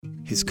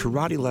his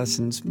karate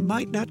lessons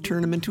might not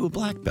turn him into a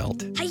black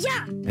belt.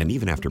 Hi-ya! And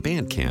even after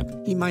band camp,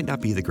 he might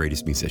not be the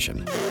greatest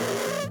musician.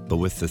 But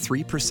with the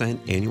 3%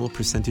 annual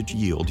percentage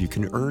yield you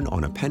can earn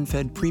on a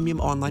PenFed premium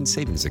online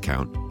savings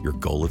account, your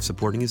goal of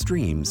supporting his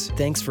dreams...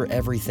 Thanks for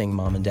everything,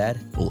 Mom and Dad.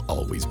 ...will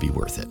always be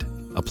worth it.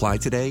 Apply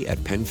today at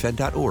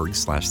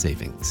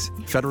PenFed.org/savings.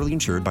 Federally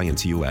insured by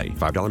NCUA.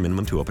 $5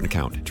 minimum to open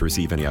account. To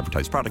receive any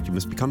advertised product, you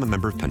must become a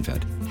member of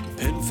PenFed.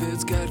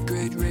 PenFed's got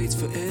great rates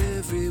for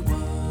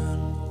everyone.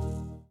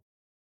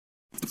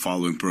 The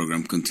following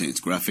program contains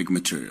graphic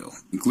material,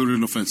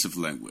 including offensive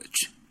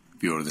language.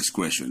 Viewer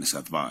discretion is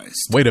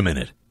advised. Wait a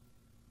minute.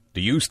 Do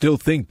you still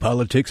think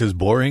politics is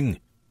boring?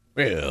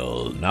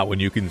 Well, not when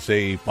you can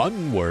say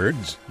fun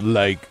words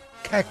like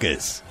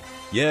caucus.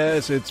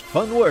 Yes, it's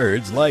fun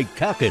words like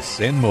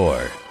caucus and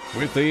more.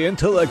 With the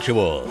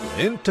intellectual,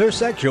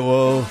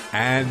 intersexual,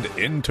 and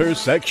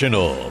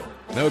intersectional.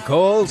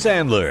 Nicole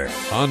Sandler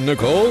on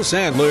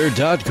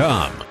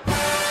NicoleSandler.com.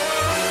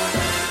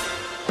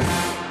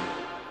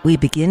 We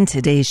begin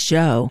today's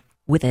show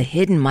with a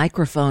hidden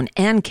microphone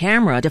and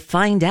camera to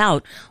find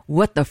out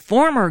what the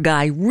former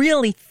guy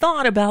really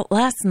thought about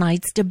last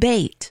night's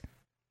debate.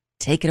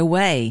 Take it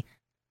away,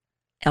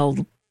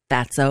 El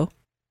Fatso.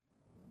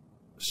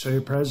 So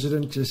your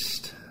president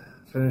just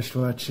finished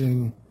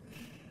watching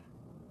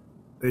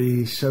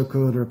the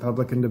so-called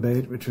Republican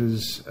debate, which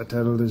was a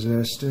total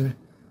disaster.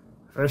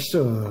 First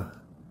of all,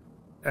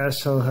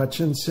 asshole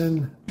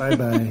Hutchinson,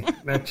 bye-bye,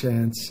 no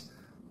chance.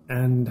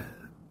 And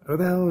who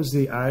the hell was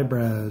the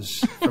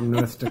eyebrows from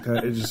North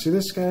Dakota? Did you see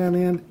this guy on the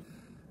end?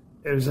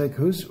 It was like,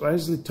 why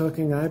is he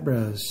talking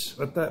eyebrows?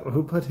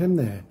 Who put him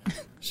there?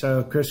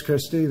 So Chris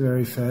Christie,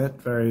 very fat,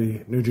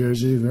 very New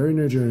Jersey.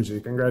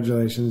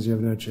 Congratulations, you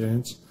have no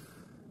chance.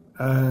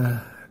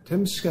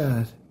 Tim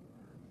Scott,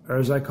 or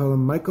as I call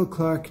him, Michael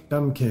Clark,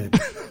 dumb kid.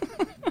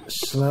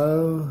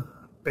 Slow,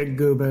 big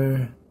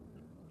goober,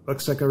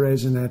 looks like a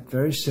raisinette.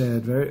 Very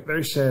sad, very,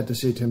 very sad to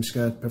see Tim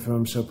Scott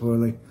perform so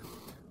poorly.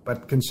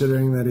 But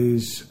considering that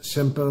he's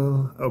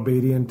simple,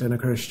 obedient, and a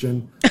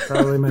Christian,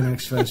 probably my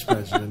next vice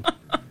president.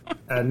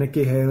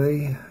 Nikki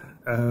Haley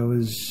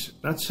was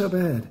not so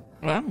bad.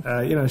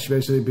 Wow. She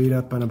basically beat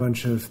up on a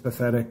bunch of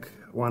pathetic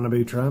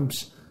wannabe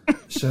Trumps.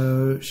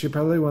 So she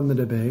probably won the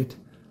debate.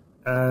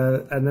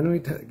 And then we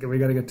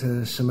got to get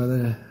to some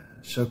other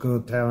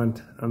so-called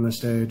talent on the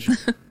stage.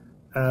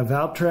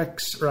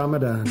 Valtrex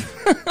Ramadan,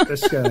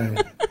 this guy.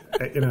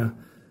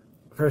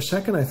 For a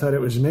second I thought it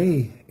was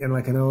me in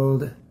like an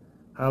old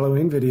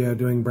Halloween video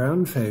doing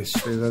brown face.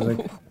 I was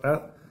like,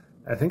 well,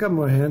 I think I'm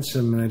more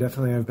handsome and I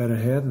definitely have better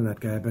hair than that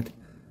guy, but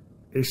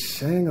he's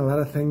saying a lot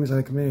of things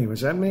like me.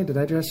 Was that me? Did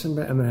I dress in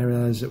brown? And then I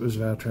realized it was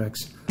Valtrex.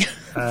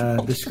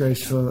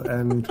 Disgraceful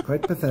and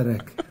quite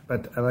pathetic,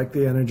 but I like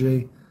the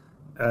energy.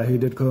 He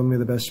did call me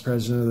the best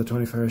president of the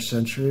 21st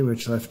century,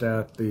 which left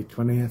out the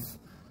 20th,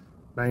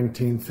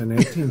 19th, and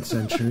 18th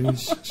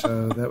centuries.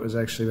 So that was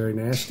actually very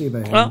nasty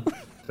by him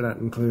to not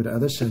include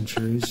other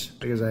centuries,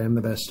 because I am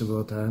the best of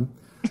all time.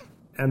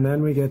 And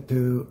then we get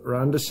to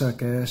Rhonda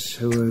Suckass,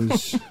 who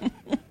was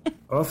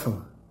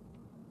awful.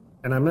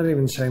 And I'm not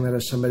even saying that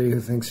as somebody who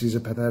thinks he's a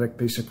pathetic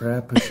piece of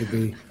crap who should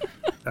be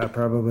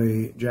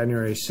probably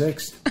January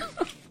 6th.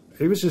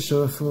 He was just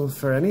awful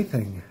for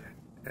anything.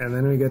 And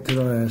then we get to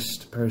the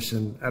last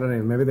person. I don't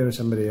know, maybe there was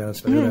somebody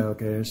else, but who the hell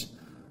cares?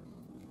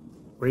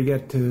 We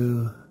get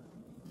to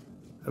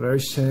a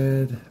very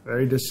sad,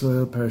 very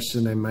disloyal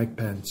person named Mike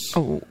Pence.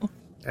 Oh.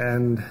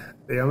 And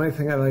the only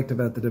thing I liked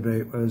about the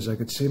debate was I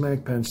could see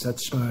Mike Pence, that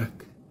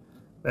spark,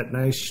 that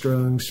nice,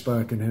 strong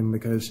spark in him,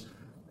 because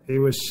he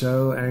was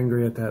so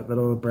angry at that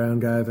little brown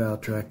guy,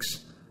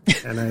 Valtrex.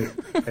 And I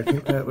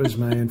think that was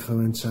my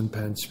influence on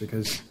Pence,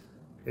 because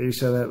he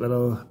saw that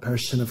little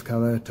person of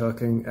color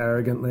talking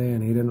arrogantly,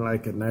 and he didn't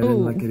like it, and I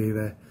didn't like it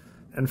either.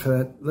 And for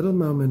that little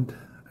moment,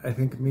 I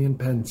think me and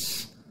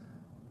Pence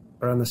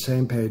are on the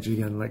same page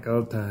again, like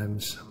old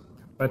times.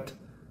 But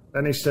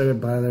then he started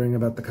blathering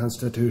about the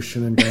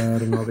Constitution and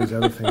God and all these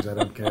other things I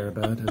don't care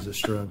about as a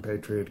strong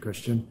patriot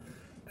Christian.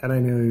 And I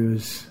knew he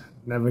was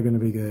never going to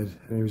be good,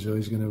 and he was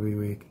always going to be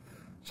weak.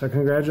 So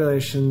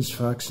congratulations,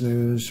 Fox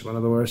News, one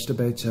of the worst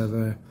debates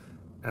ever.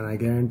 And I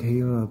guarantee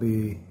you I'll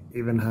be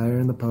even higher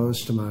in the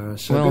polls tomorrow.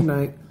 So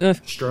good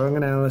night. Strong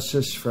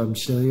analysis from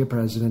Still Your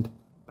President.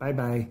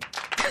 Bye-bye.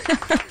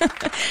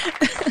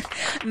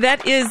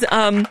 That is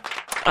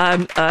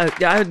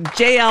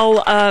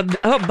J.L.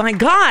 Oh, my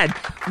God.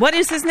 What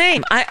is his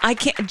name? I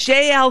can't.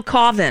 J.L.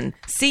 Cauvin.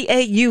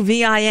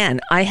 Cauvin.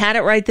 I had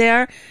it right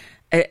there.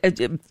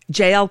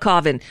 J.L.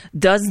 Cauvin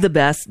does the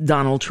best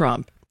Donald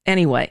Trump.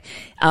 Anyway,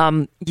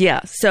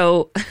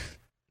 so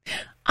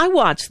I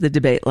watched the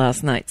debate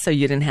last night, so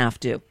you didn't have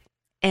to.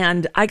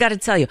 And I got to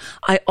tell you,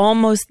 I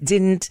almost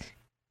didn't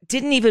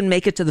even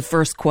make it to the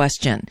first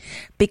question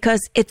because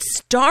it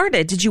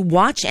started. Did you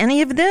watch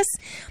any of this?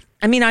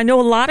 I mean, I know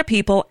a lot of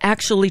people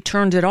actually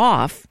turned it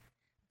off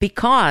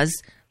because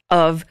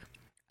of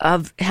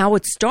how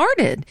it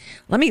started.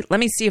 Let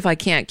me see if I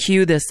can't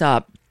cue this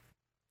up,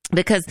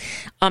 because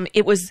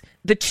it was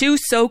the two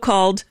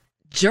so-called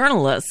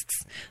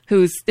journalists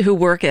who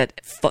work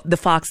at the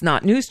Fox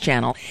Not News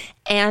channel.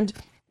 And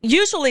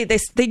usually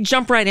they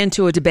jump right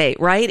into a debate,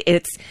 right?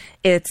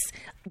 It's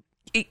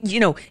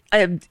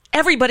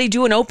everybody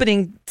do an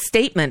opening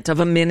statement of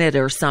a minute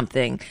or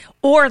something,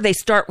 or they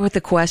start with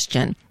a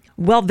question.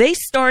 Well, they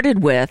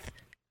started with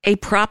a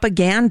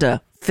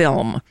propaganda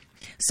film.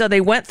 So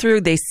they went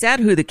through, they said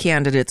who the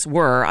candidates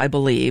were, I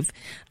believe.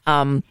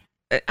 I'm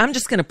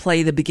just going to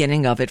play the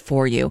beginning of it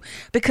for you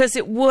because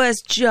it was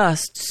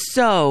just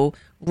so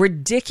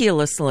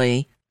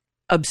ridiculously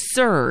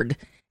absurd.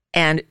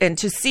 And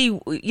to see,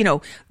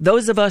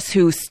 those of us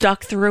who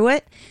stuck through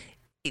it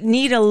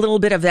need a little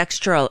bit of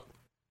extra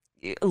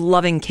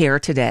loving care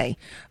today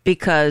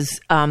because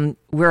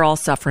we're all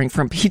suffering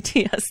from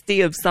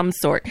PTSD of some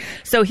sort.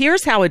 So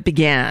here's how it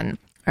began.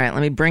 All right,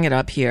 let me bring it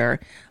up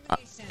here.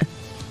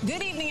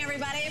 Good evening,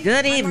 everybody.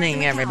 Good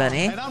evening, everybody.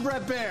 And I'm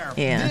Brett Baer.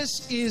 Yeah.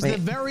 This is the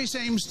very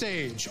same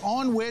stage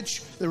on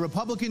which the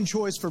Republican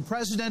choice for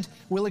president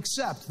will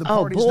accept the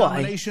party's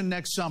nomination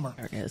next summer.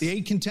 The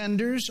 8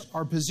 contenders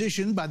are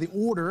positioned by the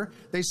order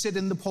they sit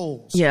in the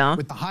polls. Yeah.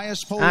 With the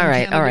highest polling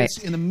candidates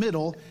in the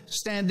middle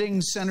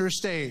standing center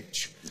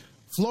stage.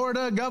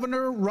 Florida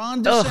Governor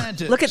Ron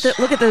DeSantis. Look at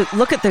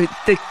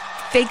the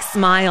fake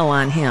smile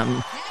on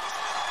him.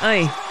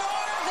 Hey.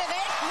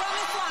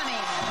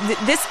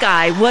 This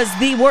guy was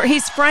the worst.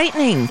 He's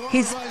frightening.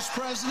 He's Vice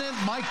President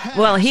Mike Pence.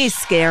 Well, he's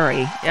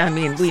scary. I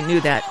mean, we knew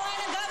that.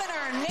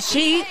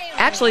 She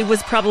actually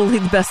was probably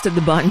the best of the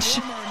bunch.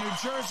 Former New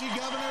Jersey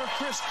Governor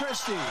Chris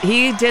Christie.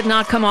 He did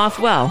not come off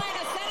well.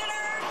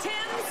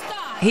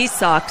 He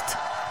sucked.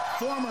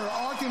 Former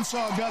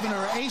Arkansas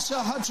Governor Asa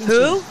Hutchinson.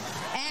 Who?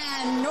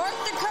 And North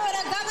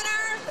Dakota Governor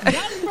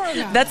Doug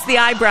Burgum. That's the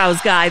eyebrows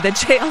guy that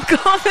J.L.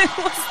 Coffin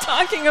was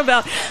talking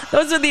about.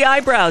 Those are the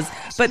eyebrows.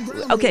 But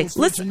okay,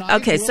 listen.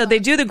 Okay, so they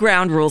do the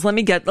ground rules. Let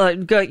me get.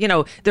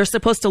 They're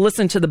supposed to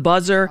listen to the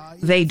buzzer.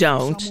 They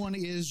don't. Someone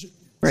is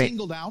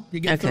singled out. You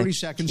get 30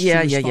 seconds.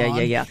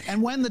 Yeah.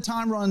 And when the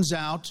time runs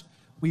out,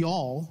 we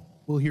all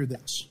will hear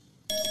this.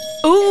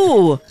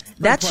 Ooh,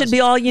 that should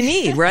be all you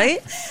need,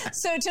 right?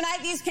 So tonight,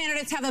 these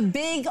candidates have a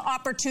big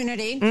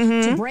opportunity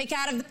to break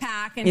out of the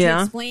pack and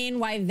to explain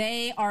why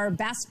they are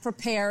best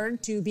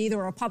prepared to be the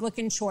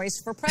Republican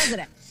choice for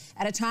president.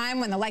 At a time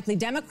when the likely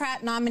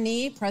Democrat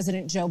nominee,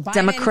 President Joe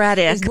Biden,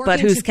 is working but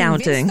who's to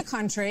counting? convince the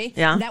country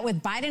that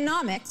with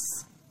Bidenomics,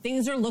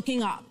 things are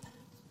looking up.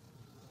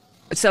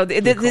 So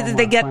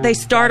they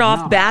start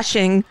off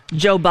bashing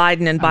Joe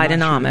Biden and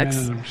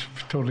Bidenomics.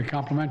 Totally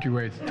complimentary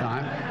way at the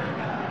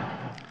time.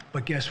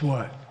 But guess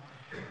what?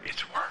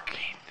 It's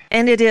working.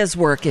 And it is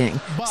working.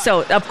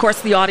 So, of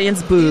course, the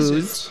audience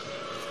boos.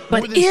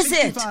 But is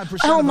it?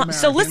 Oh, my.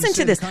 So listen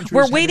to this.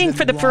 We're waiting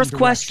for the first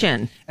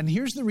question. And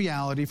here's the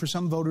reality for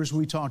some voters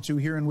we talked to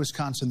here in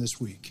Wisconsin this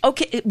week.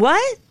 Okay,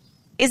 what?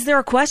 Is there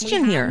a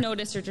question here? We have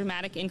noticed a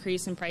dramatic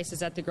increase in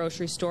prices at the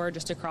grocery store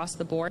just across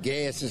the board.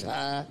 Gas is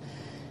high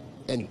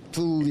and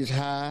food is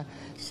high.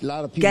 A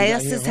lot of people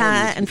gas is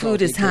high and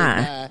food is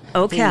high.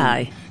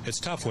 Okay.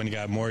 It's tough when you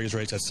got mortgage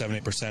rates at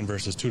 7-8%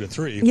 versus 2 to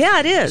 3. Yeah,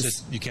 it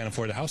is. You can't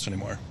afford the house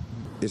anymore.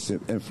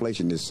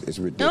 Inflation is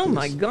ridiculous. Oh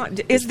my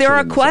God! Is there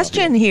a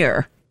question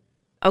here?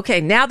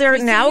 Okay, now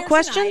a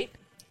question. Tonight,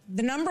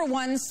 the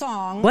 #1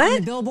 song on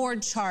the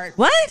Billboard chart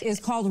is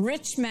called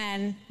 "Rich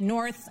Men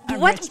North of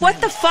Richmond."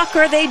 What the fuck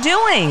are they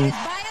doing?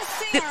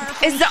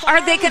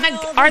 Are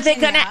they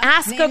gonna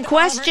ask a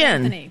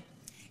question?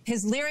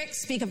 His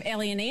lyrics speak of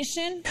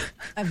alienation,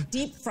 of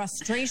deep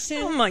frustration.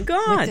 Oh my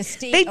God! With the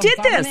state They of did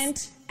government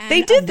this. And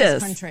they did of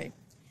this. Country.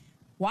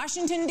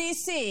 Washington,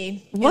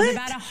 D.C. What? is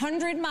about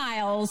 100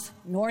 miles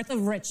north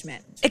of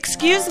Richmond.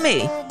 Excuse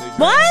me.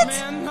 What?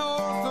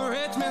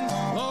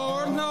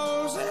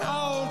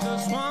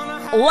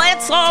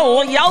 Let's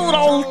all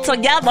yodel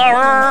together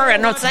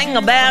and sing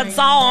a bad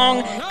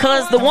song,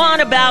 'cause the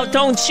one about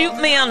don't shoot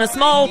me in a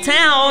small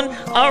town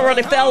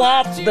already fell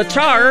off the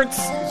charts.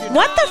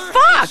 What the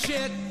fuck?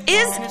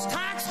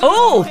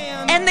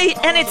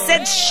 And it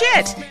said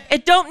shit.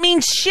 It don't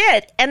mean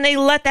shit, and they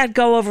let that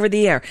go over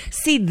the air.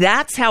 See,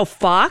 that's how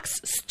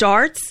Fox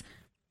starts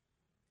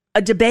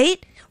a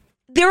debate.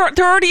 They're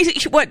already,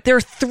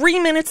 they're 3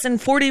 minutes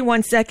and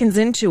 41 seconds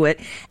into it,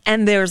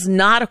 and there's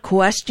not a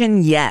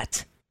question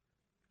yet.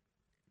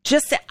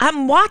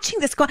 I'm watching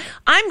this go.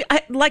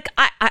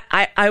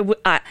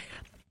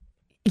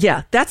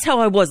 Yeah, that's how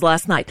I was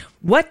last night.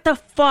 What the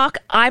fuck?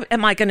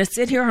 Am I going to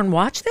sit here and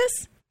watch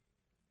this?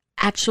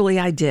 Actually,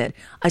 I did.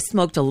 I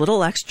smoked a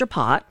little extra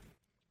pot,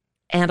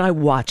 and I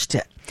watched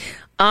it.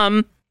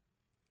 And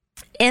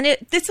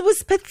this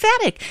was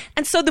pathetic.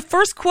 And so the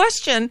first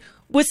question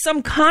was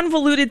some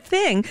convoluted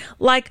thing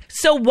like,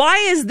 so why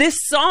is this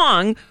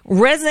song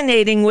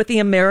resonating with the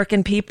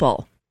American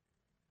people?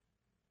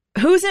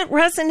 Who's it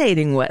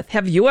resonating with?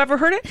 Have you ever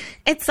heard it?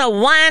 It's a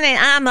whining,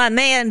 I'm a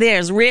man,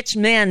 there's rich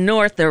men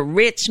north of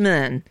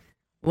Richmond.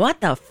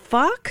 What the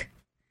fuck?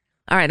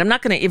 All right, I'm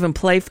not going to even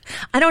play.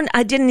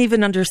 I didn't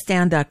even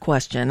understand that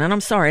question, and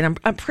I'm sorry.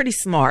 I'm pretty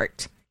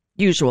smart,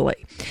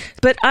 usually.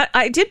 But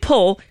I did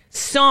pull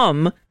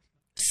some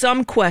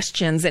some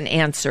questions and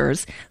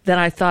answers that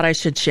I thought I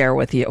should share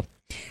with you.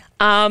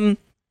 And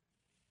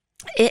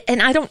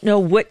I don't know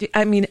what,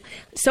 I mean,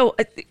 so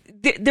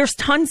there's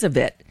tons of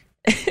it.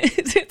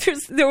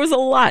 There was a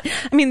lot.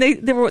 I mean, they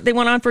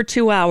went on for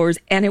 2 hours,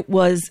 and it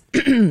was,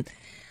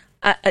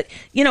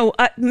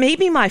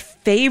 maybe my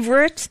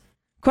favorite.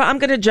 I'm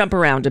going to jump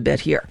around a bit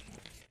here.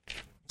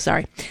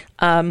 Sorry.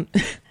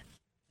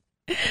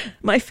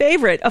 My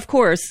favorite, of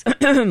course,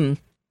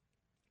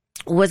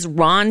 was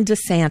Ron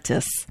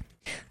DeSantis,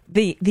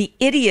 the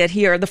idiot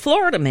here, the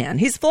Florida man.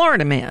 He's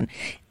Florida man,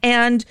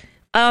 and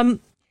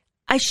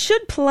I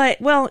should play.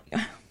 Well,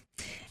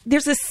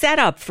 there's a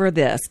setup for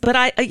this,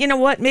 but you know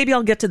what? Maybe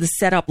I'll get to the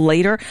setup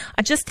later.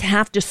 I just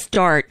have to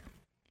start.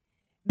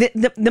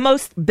 The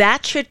most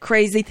batshit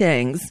crazy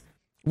things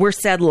were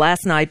said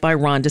last night by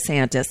Ron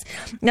DeSantis.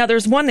 Now,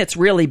 there's one that's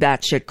really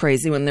batshit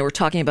crazy when they were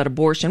talking about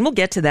abortion. We'll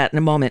get to that in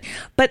a moment.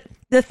 But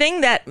the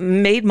thing that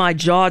made my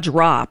jaw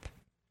drop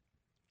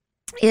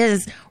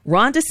is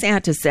Ron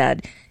DeSantis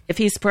said if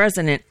he's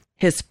president,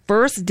 his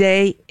first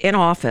day in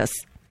office,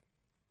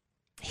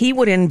 he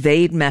would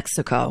invade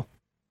Mexico.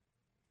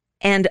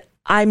 And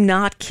I'm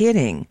not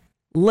kidding.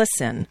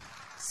 Listen.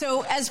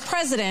 So as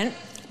president,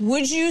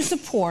 would you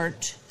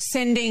support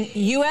sending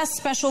U.S.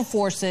 Special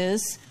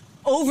Forces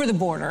over the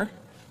border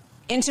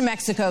into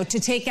Mexico to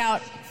take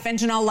out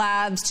fentanyl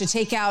labs, to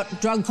take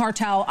out drug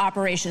cartel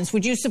operations?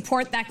 Would you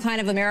support that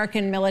kind of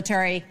American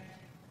military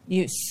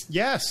use?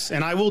 Yes,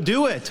 and I will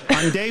do it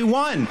on day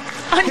one.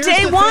 On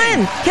day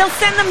one, he'll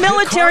send the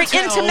military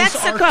into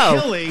Mexico.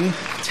 Are killing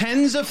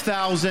tens of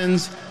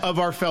thousands of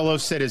our fellow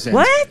citizens.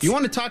 What? You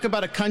want to talk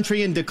about a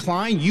country in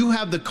decline? You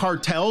have the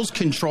cartels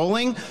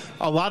controlling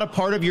a lot of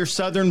part of your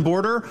southern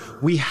border.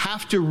 We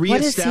have to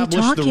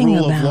reestablish the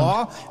rule of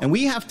law, and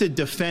we have to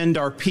defend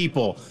our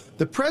people.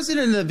 The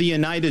President of the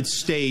United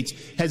States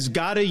has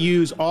got to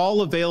use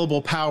all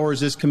available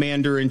powers as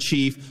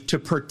Commander-in-Chief to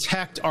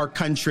protect our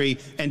country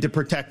and to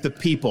protect the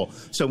people.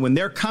 So when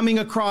they're coming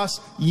across,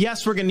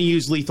 yes, we're going to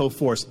use lethal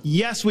force.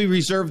 Yes, we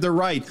reserve the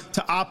right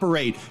to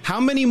operate. How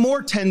many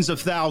more tens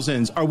of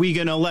thousands are we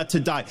going to let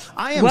to die?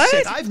 I am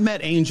sick. I've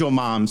met angel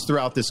moms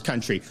throughout this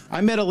country.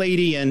 I met a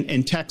lady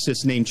in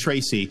Texas named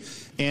Tracy,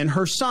 and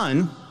her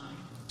son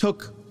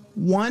took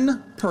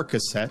one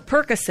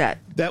Percocet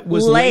that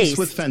was laced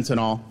with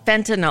fentanyl.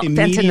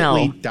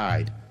 Immediately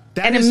died.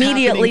 That is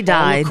happening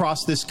all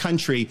across this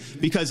country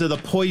because of the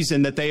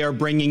poison that they are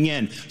bringing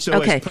in. So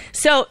okay,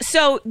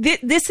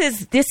 this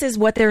is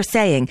what they're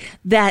saying,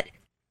 that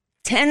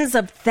tens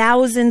of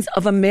thousands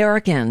of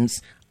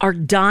Americans are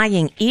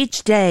dying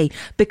each day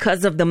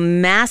because of the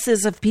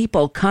masses of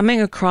people coming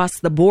across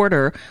the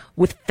border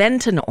with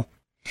fentanyl.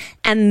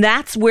 And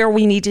that's where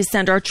we need to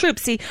send our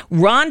troops. See,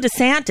 Ron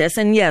DeSantis,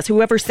 and yes,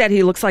 whoever said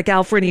he looks like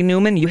Alfred E.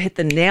 Newman, you hit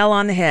the nail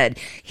on the head.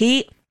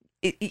 He,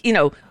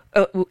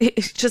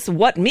 it's just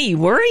what me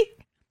worry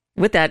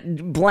with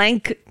that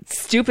blank,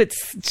 stupid,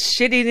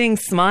 shit-eating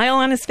smile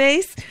on his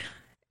face.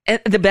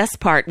 And the best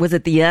part was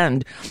at the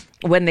end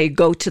when they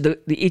go to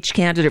each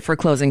candidate for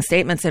closing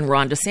statements, and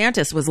Ron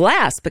DeSantis was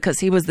last because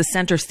he was the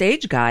center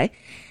stage guy.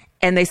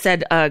 And they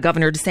said,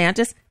 Governor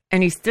DeSantis,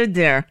 and he stood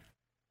there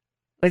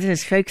with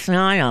his fake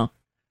smile,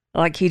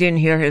 like he didn't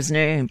hear his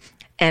name.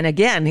 And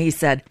again, he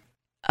said,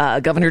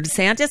 Governor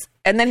DeSantis.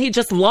 And then he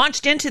just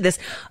launched into this.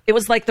 It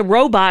was like the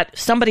robot,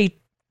 somebody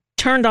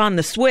turned on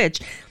the switch,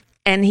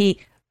 and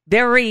he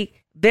very,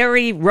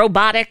 very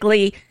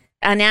robotically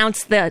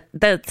announced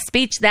the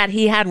speech that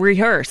he had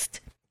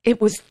rehearsed.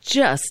 It was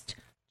just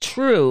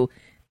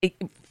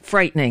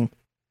frightening.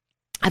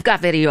 I've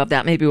got video of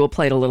that. Maybe we'll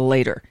play it a little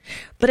later.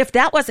 But if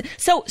that wasn't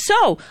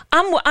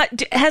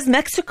has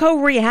Mexico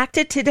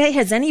reacted today?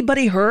 Has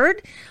anybody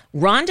heard?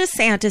 Ron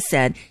DeSantis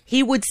said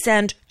he would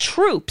send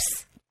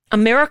troops,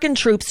 American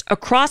troops,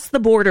 across the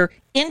border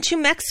into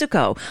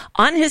Mexico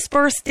on his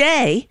first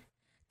day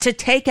to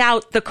take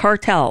out the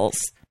cartels.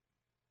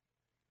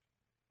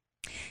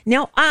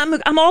 Now,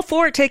 I'm all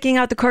for taking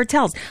out the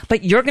cartels,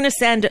 but you're going to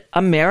send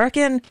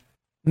American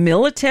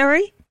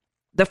military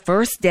the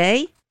first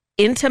day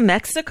into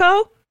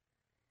Mexico?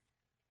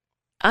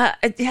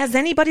 Has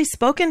anybody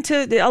spoken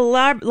to the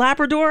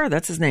Labrador?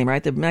 That's his name,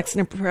 right? The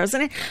Mexican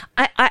president.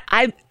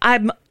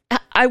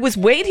 I was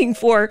waiting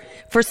for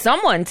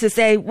someone to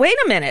say, "Wait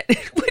a minute,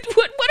 what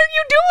are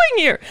you doing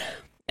here?"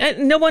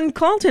 No one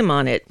called him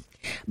on it.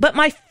 But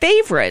my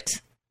favorite,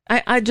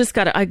 I just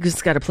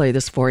gotta play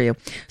this for you.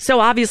 So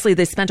obviously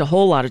they spent a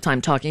whole lot of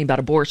time talking about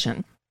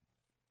abortion,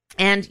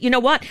 and you know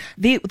what?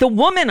 The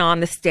woman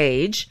on the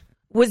stage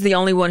was the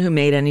only one who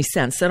made any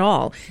sense at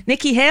all.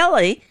 Nikki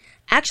Haley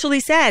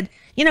actually said,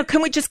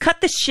 can we just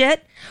cut the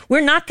shit?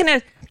 We're not going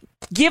to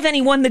give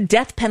anyone the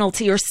death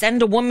penalty or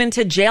send a woman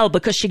to jail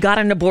because she got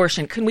an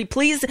abortion. Can we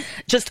please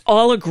just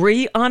all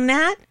agree on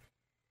that?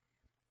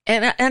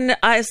 And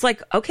I was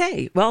like,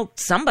 okay, well,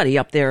 somebody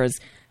up there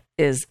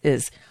is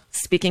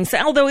speaking.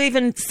 Although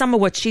even some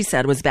of what she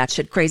said was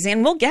batshit crazy,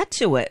 and we'll get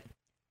to it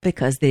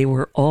because they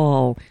were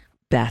all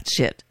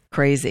batshit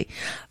crazy.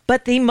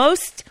 But the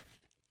most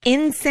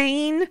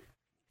insane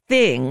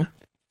thing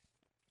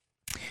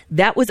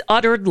that was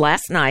uttered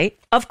last night,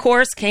 of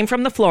course, came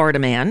from the Florida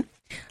man,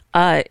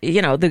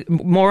 the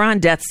moron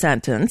death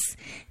sentence.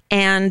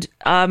 And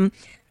I'm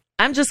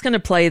just going to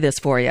play this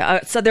for you.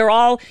 So they're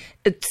all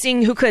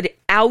seeing who could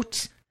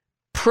out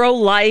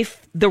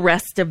pro-life the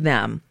rest of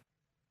them.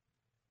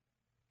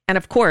 And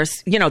of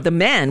course, the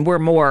men were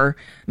more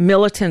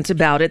militant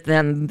about it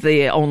than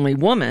the only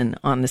woman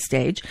on the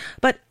stage.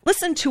 But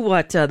listen to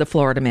what the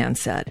Florida man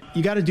said.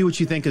 You got to do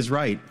what you think is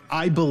right.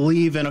 I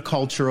believe in a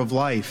culture of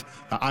life.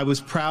 I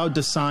was proud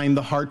to sign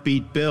the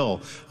heartbeat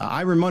bill.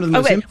 I remember the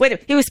most...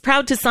 Wait. He was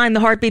proud to sign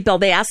the heartbeat bill.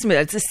 They asked him,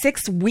 it's a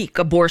 6-week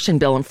abortion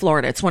bill in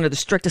Florida. It's one of the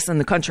strictest in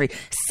the country.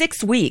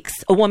 6 weeks.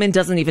 A woman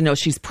doesn't even know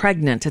she's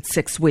pregnant at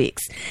 6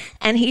 weeks.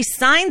 And he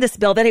signed this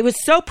bill that he was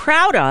so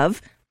proud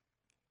of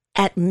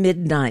at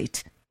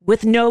midnight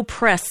with no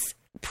press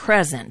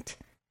present.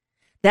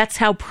 That's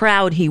how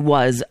proud he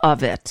was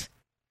of it.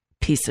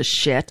 Piece of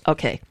shit.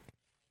 Okay.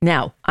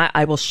 Now,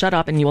 I will shut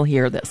up and you will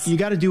hear this. You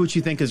got to do what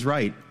you think is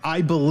right.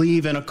 I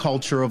believe in a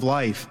culture of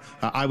life.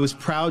 I was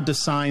proud to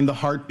sign the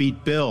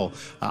heartbeat bill.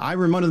 I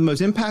remember one of the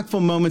most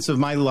impactful moments of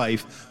my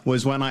life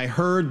was when I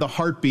heard the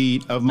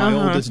heartbeat of my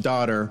oldest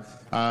daughter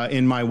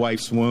in my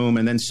wife's womb,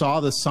 and then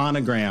saw the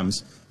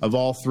sonograms of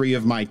all 3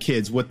 of my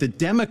kids. What the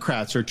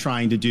Democrats are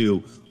trying to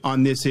do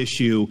on this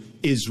issue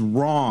is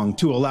wrong,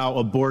 to allow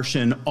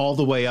abortion all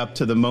the way up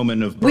to the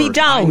moment of birth. We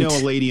don't. I know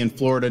a lady in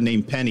Florida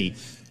named Penny.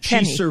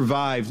 She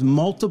survived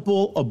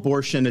multiple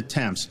abortion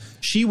attempts.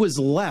 She was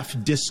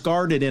left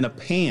discarded in a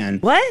pan.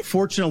 What?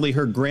 Fortunately,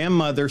 her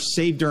grandmother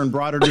saved her and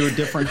brought her to a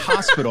different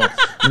hospital.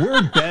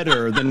 We're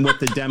better than what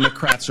the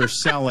Democrats are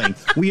selling.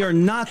 We are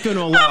not going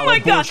to allow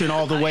abortion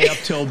all the way up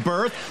till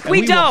birth. And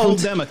we will hold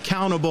them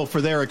accountable for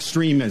their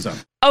extremism.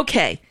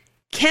 Okay.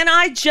 Can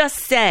I just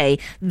say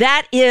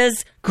that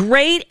is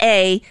grade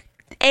A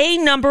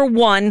number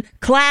 1,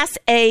 class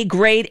A,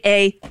 grade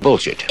A.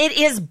 Bullshit. It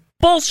is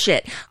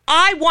bullshit.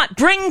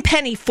 Bring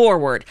Penny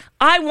forward.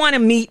 I want to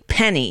meet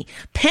Penny.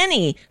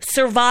 Penny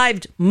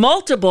survived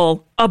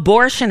multiple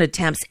abortion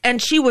attempts,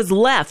 and she was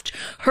left,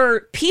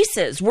 her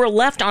pieces were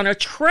left on a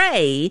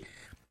tray,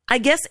 I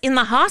guess in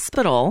the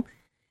hospital,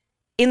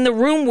 in the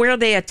room where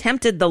they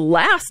attempted the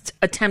last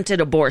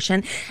attempted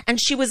abortion, and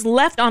she was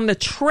left on the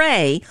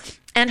tray,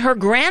 and her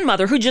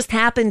grandmother, who just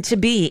happened to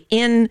be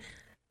in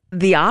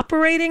the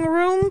operating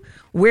room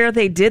where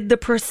they did the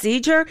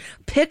procedure,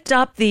 picked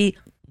up the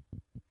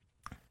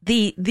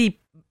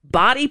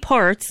body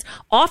parts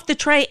off the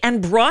tray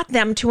and brought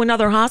them to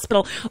another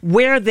hospital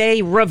where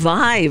they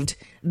revived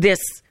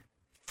this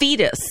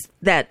fetus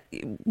that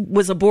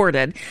was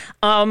aborted.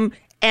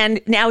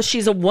 And now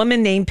she's a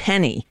woman named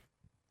Penny.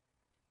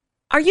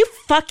 Are you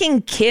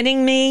fucking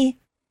kidding me?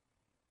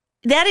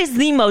 That is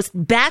the most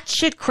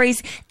batshit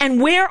crazy.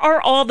 And where are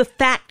all the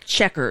fact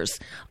checkers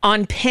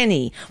on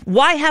Penny?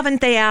 Why haven't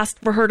they asked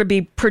for her to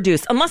be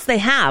produced? Unless they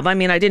have. I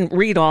mean, I didn't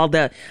read all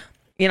the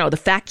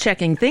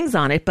fact-checking things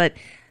on it, but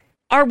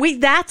are we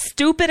that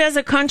stupid as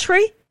a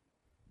country?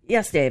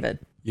 Yes, David.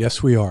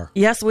 Yes, we are.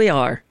 Yes, we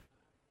are.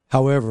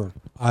 However,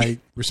 I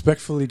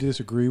respectfully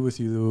disagree with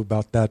you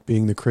about that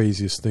being the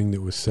craziest thing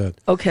that was said.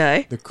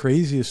 Okay. The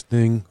craziest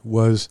thing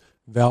was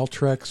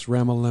Valtrex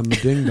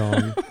Ramalama Ding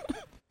Dong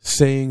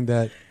saying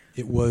that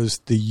it was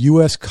the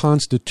U.S.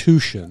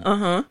 Constitution.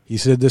 He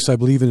said this, I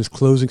believe, in his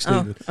closing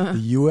statement. The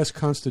U.S.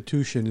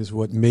 Constitution is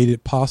what made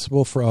it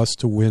possible for us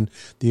to win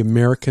the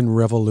American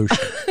Revolution.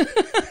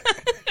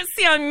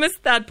 See, I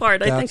missed that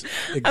part. I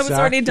think I was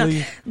already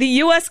done. The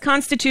U.S.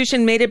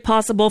 Constitution made it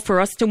possible for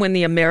us to win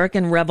the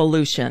American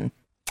Revolution.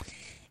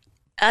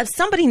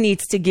 Somebody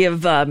needs to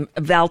give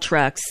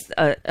Valtrex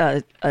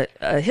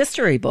a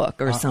history book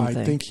or something.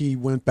 I think he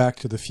went back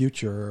to the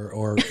future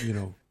or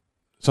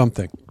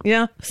something.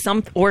 Yeah,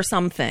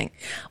 something.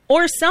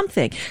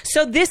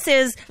 So this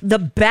is the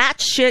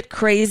batshit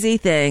crazy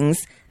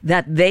things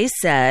that they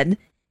said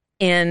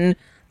in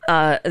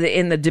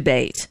the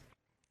debate.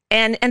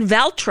 And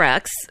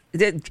Valtrex,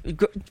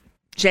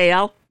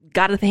 JL,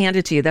 gotta hand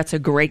it to you. That's a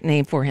great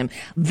name for him.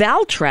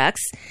 Valtrex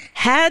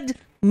had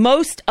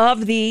most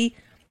of the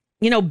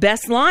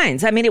best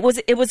lines. I mean, it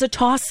was a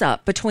toss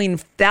up between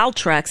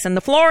Valtrex and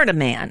the Florida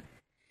man.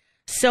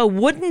 So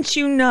wouldn't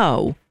you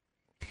know?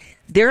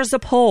 There's a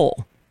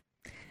poll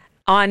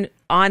on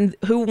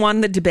who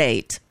won the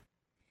debate,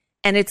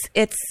 and it's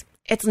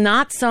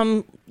not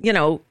some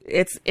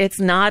it's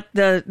not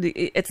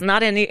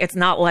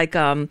like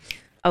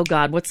oh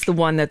God, what's the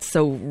one that's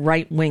so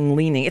right wing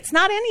leaning? It's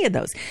not any of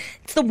those.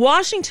 It's the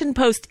Washington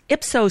Post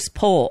Ipsos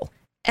poll,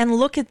 and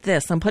look at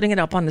this. I'm putting it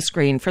up on the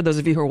screen for those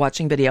of you who are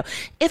watching video.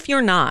 If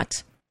you're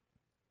not,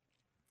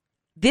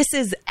 this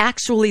is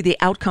actually the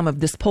outcome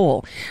of this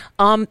poll.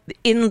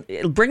 In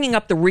bringing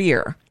up the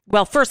rear.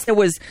 Well, first there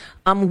was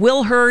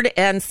Will Hurd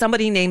and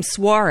somebody named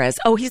Suarez.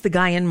 Oh, he's the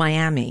guy in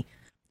Miami,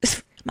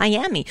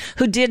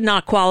 who did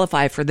not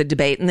qualify for the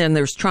debate. And then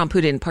there's Trump,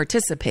 who didn't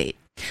participate.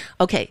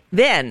 Okay,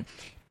 then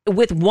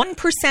with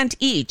 1%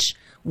 each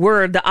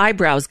were the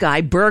eyebrows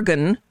guy,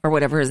 Bergen, or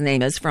whatever his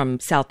name is,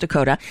 from South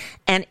Dakota,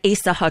 and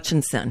Asa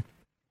Hutchinson.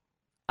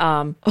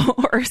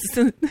 Or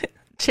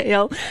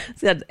JL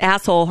said,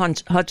 asshole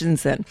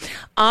Hutchinson.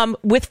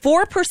 With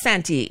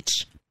 4%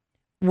 each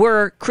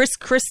were Chris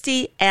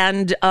Christie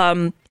and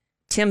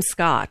Tim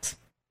Scott.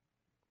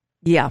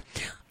 Yeah.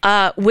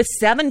 With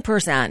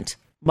 7%,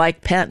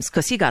 Mike Pence,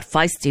 because he got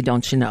feisty,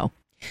 don't you know?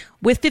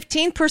 With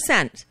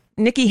 15%,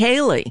 Nikki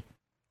Haley.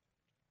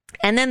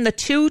 And then the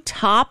two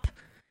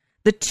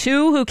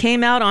who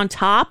came out on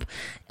top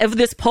of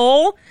this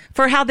poll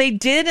for how they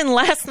did in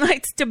last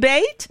night's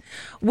debate,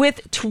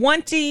 with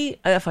 20,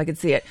 if I could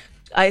see it,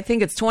 I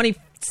think it's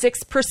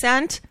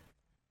 26%,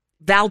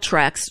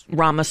 Valtrex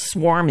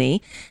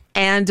Ramaswamy,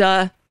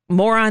 and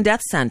moron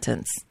death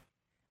sentence.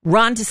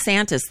 Ron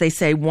DeSantis, they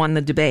say, won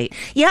the debate.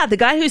 Yeah, the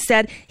guy who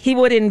said he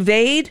would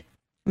invade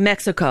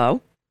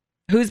Mexico,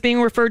 who's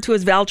being referred to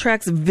as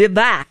Valtrex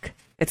Vivek.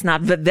 It's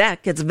not Vivek,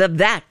 it's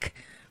Vivek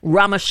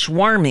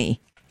Ramaswamy.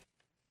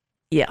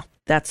 Yeah,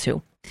 that's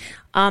who.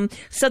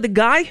 So the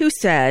guy who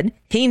said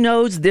he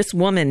knows this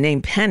woman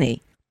named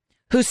Penny,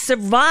 who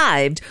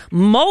survived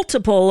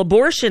multiple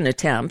abortion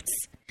attempts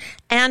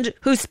and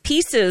whose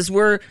pieces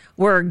were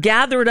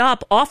gathered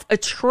up off a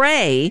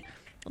tray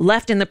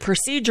left in the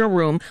procedure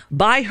room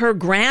by her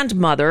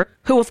grandmother,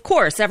 who, of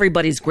course,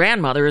 everybody's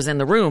grandmother is in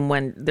the room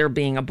when they're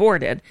being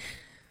aborted,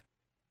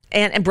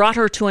 and brought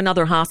her to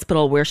another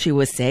hospital where she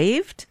was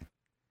saved.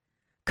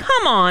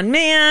 Come on,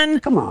 man.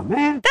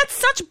 That's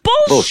such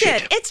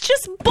bullshit. It's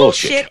just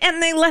bullshit.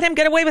 And they let him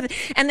get away with it.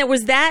 And there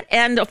was that.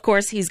 And, of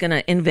course, he's going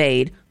to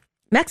invade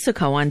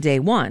Mexico on day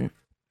one.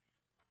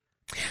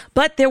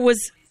 But there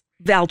was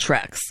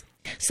Valtrex.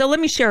 So let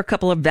me share a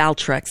couple of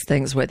Valtrex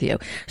things with you.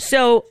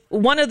 So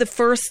one of the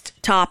first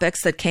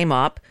topics that came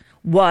up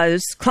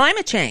was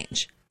climate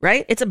change,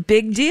 right? It's a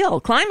big deal,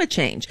 climate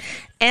change.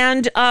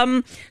 And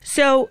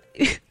so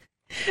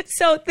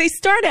they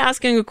start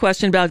asking a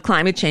question about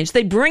climate change.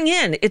 They bring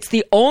in, it's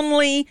the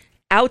only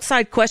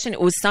outside question. It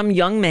was some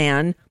young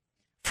man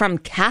from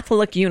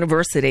Catholic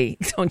University,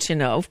 don't you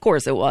know? Of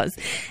course it was.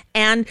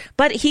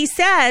 But he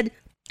said,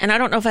 and I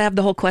don't know if I have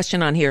the whole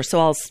question on here,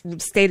 so I'll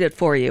state it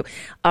for you.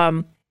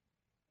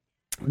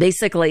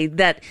 Basically,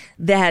 that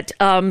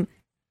he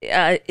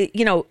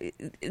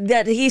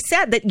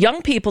said that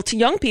young people,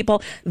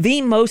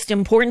 the most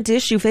important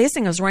issue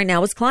facing us right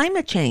now is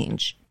climate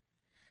change.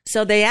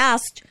 So they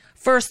asked,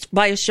 first,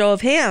 by a show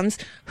of hands,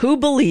 who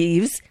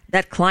believes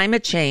that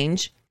climate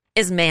change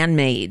is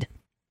man-made?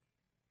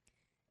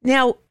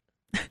 Now,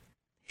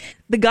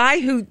 the guy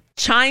who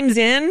chimes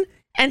in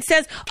and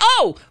says,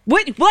 oh,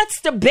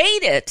 let's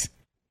debate it,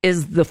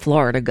 is the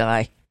Florida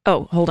guy.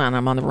 Oh, hold on,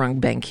 I'm on the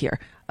wrong bank here.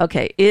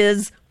 Okay,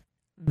 is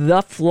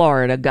the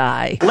Florida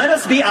guy. Let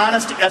us be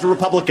honest as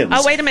Republicans.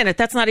 Oh, wait a minute.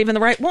 That's not even the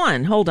right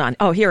one. Hold on.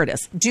 Oh, here it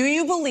is. Do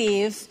you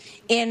believe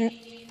in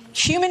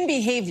human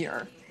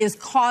behavior is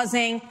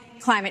causing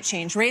climate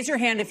change? Raise your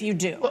hand if you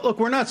do. Well, look,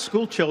 we're not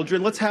school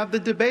children. Let's have the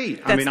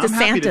debate. That's I'm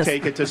happy to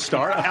take it to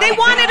start. They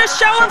wanted a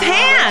show of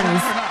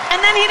hands,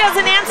 and then he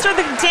doesn't answer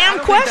the damn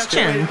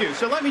question.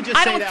 So let me just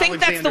I don't think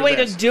that's the way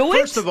to do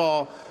it. First of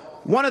all,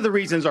 one of the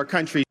reasons our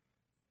country...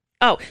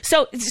 Oh,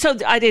 so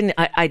I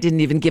didn't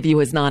even give you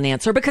his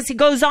non-answer because he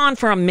goes on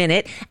for a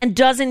minute and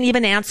doesn't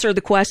even answer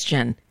the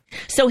question.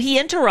 So he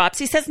interrupts.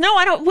 He says, no,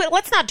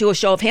 let's not do a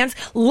show of hands.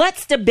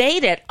 Let's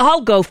debate it.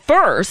 I'll go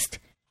first.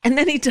 And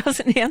then he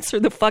doesn't answer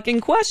the fucking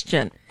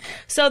question.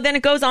 So then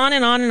it goes on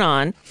and on and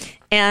on.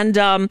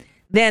 And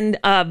then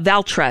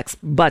Valtrex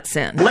butts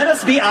in. Let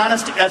us be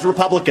honest as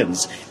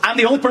Republicans. I'm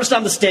the only person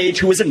on the stage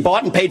who isn't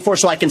bought and paid for,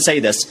 so I can say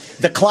this.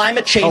 The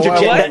climate change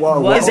agenda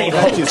is a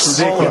hoax.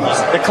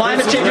 The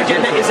climate change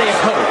agenda is a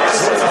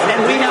hoax.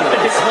 And we have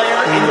to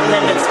declare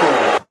independence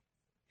for it.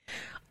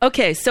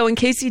 Okay, so in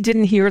case you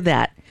didn't hear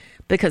that,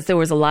 because there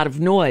was a lot of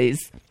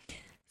noise.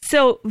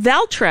 So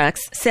Valtrex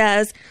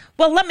says,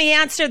 well, let me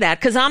answer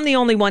that because I'm the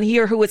only one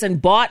here who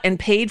isn't bought and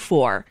paid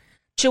for.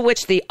 To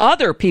which the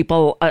other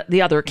people,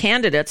 the other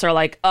candidates are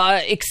like,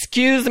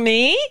 excuse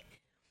me?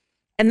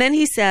 And then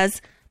he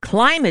says,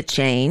 climate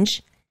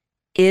change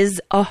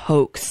is a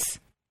hoax.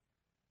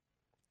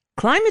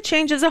 Climate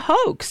change is a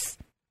hoax.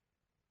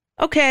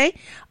 Okay.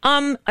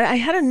 I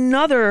had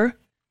another,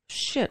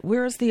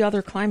 where is the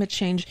other climate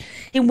change?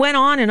 He went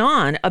on and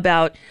on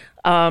about,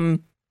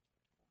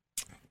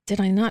 did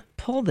I not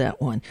pull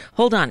that one?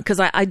 Hold on, because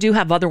I do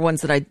have other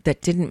ones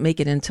that didn't make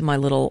it into my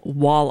little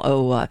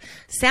wall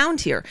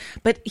sound here.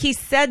 But he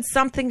said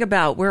something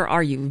about, where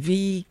are you?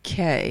 VR,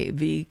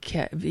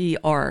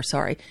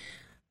 sorry.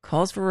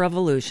 Calls for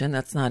revolution,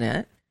 that's not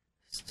it.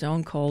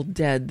 Stone Cold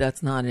Dead,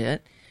 that's not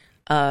it.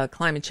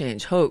 Climate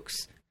change,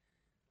 hoax.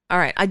 All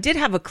right, I did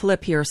have a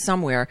clip here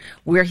somewhere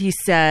where he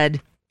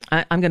said,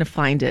 I'm going to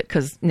find it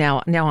because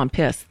now I'm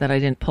pissed that I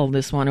didn't pull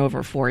this one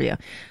over for you.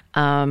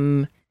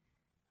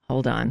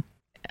 Hold on.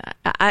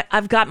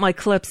 I've got my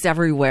clips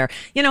everywhere.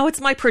 You know,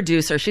 it's my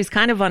producer. She's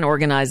kind of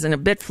unorganized and a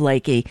bit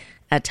flaky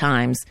at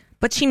times,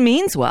 but she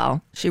means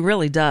well. She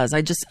really does.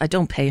 I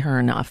don't pay her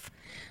enough.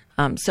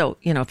 So,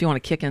 you know, if you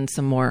want to kick in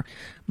some more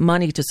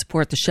money to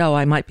support the show,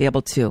 I might be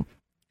able to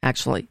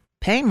actually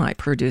pay my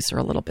producer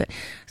a little bit.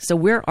 So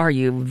where are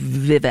you,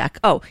 Vivek?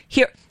 Oh,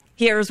 here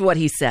Here's what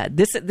he said.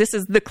 This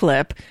is the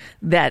clip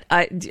that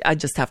I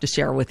just have to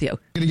share with you.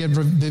 I'm going to get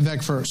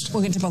Vivek first.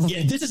 We'll get to both of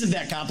Yeah, this isn't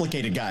that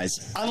complicated,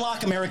 guys.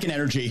 Unlock American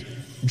energy.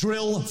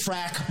 Drill,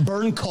 frack,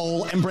 burn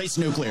coal, embrace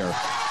nuclear.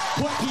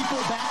 Put people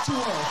back to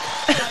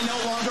work by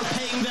no longer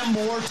paying them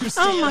more to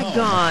stay Oh, my at home.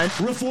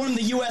 God. Reform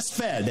the U.S.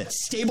 Fed,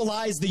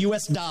 stabilize the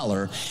U.S.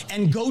 dollar,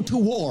 and go to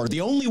war.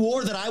 The only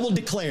war that I will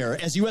declare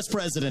as U.S.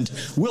 president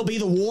will be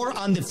the war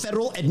on the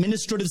federal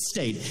administrative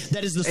state.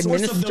 That is the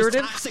source of those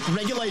toxic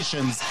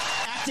regulations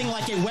acting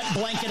like a wet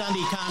blanket on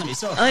the economy.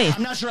 So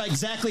I'm not sure I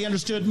exactly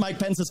understood Mike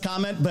Pence's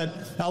comment, but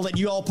I'll let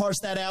you all parse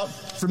that out.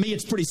 For me,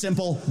 it's pretty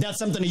simple. That's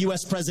something a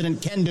U.S.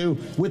 president can do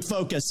with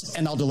focus,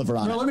 and I'll deliver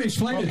on it. Let me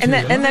explain it And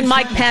then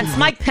Mike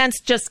Pence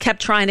just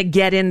kept trying to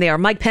get in there.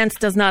 Mike Pence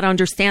does not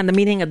understand the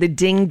meaning of the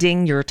ding,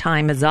 ding, your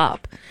time is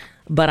up.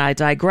 But I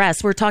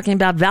digress. We're talking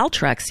about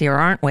Valtrex here,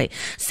 aren't we?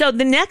 So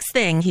the next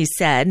thing he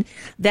said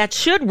that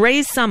should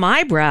raise some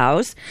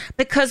eyebrows,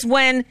 because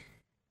let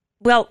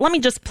me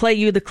just play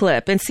you the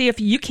clip and see if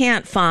you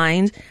can't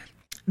find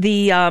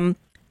the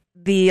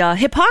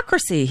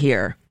hypocrisy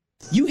here.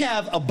 You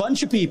have a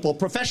bunch of people,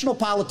 professional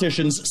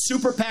politicians,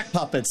 super PAC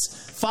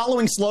puppets,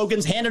 following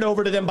slogans handed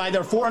over to them by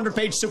their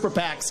 400-page super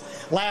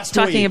PACs last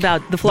week. Talking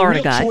about the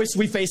Florida guy. The real choice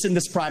we face in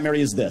this primary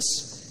is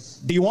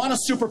this. Do you want a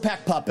super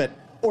PAC puppet,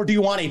 or do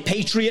you want a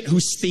patriot who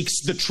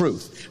speaks the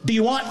truth? Do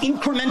you want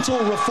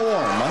incremental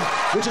reform?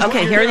 Which is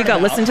okay, here you go.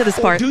 Listen to this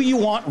part. Or do you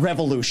want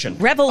revolution?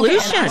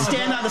 Revolution. Okay, I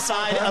stand on the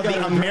side of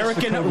the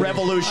American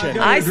revolution.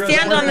 I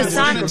stand on the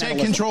side. We're going to take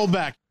control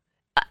back.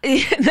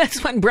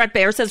 That's when Brett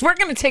Baer says, we're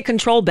going to take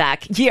control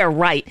back. Yeah,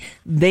 right.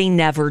 They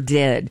never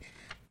did.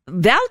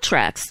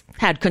 Valtrex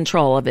had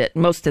control of it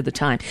most of the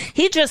time.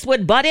 He just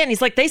would butt in.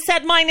 He's like, they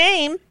said my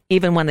name,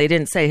 even when they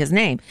didn't say his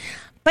name.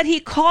 But he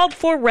called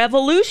for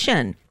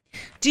revolution.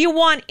 Do you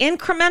want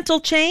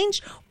incremental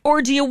change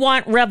or do you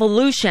want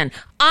revolution?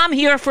 I'm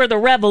here for the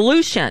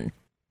revolution.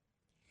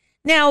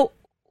 Now,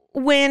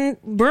 when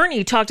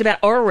Bernie talked about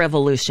our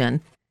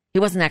revolution, he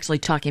wasn't actually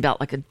talking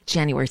about like a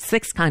January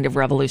 6th kind of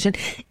revolution.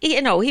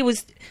 We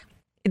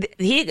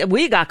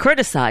got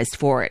criticized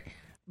for it.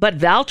 But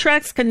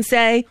Valtrex can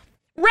say,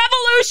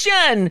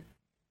 revolution!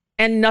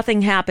 And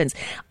nothing happens.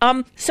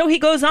 So he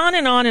goes on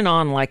and on and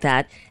on like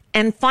that.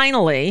 And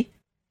finally,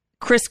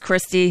 Chris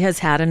Christie has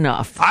had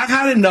enough. I've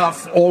had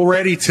enough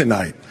already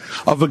tonight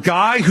of a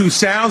guy who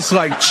sounds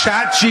like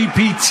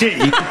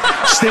ChatGPT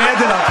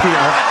standing up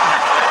here.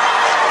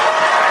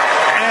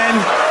 And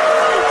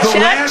the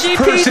last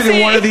person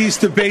in one of these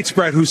debates,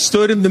 Brett, who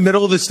stood in the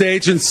middle of the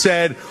stage and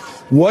said,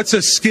 what's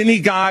a skinny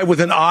guy with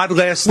an odd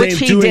last name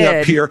doing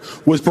up here,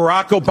 was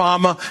Barack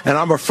Obama, and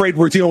I'm afraid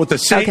we're dealing with the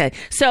same. Okay,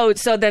 so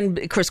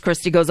then Chris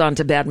Christie goes on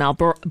to badmouth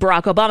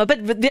Barack Obama,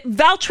 but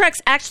Valtrex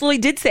actually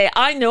did say,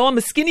 I know, I'm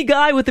a skinny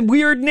guy with a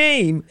weird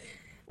name,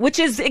 which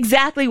is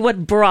exactly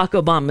what Barack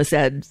Obama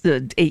said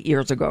 8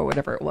 years ago,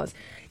 whatever it was.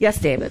 Yes,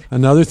 David.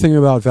 Another thing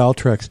about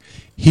Valtrex,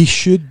 he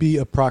should be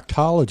a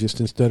proctologist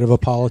instead of a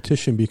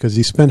politician, because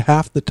he spent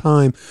half the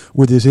time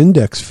with his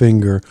index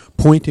finger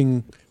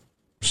pointing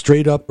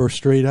straight up or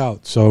straight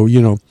out. So,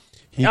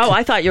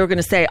 I thought you were going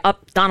to say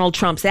up Donald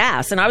Trump's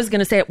ass, and I was going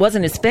to say it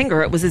wasn't his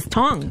finger, it was his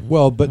tongue.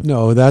 Well, but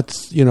no,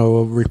 that's, a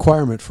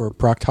requirement for a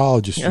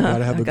proctologist. You got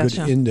to have a good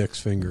index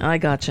finger. I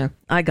gotcha.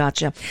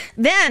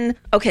 Then,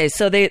 okay,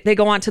 so they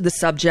go on to the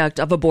subject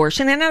of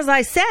abortion, and as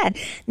I said,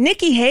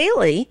 Nikki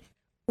Haley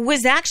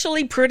was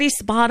actually pretty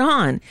spot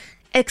on,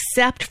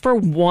 except for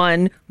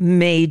one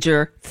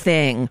major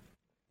thing.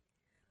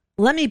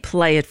 Let me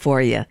play it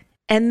for you,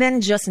 and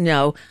then just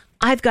know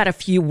I've got a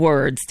few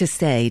words to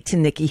say to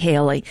Nikki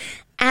Haley.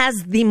 As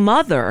the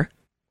mother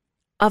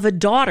of a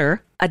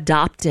daughter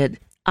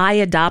I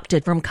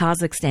adopted from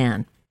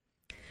Kazakhstan.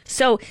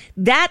 So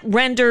that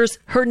renders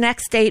her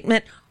next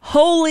statement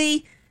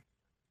wholly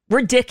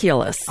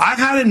ridiculous. I've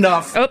had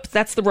enough. Oops,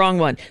 that's the wrong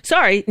one.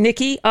 Sorry,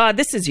 Nikki,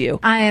 this is you.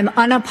 I am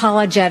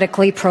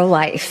unapologetically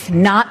pro-life,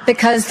 not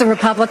because the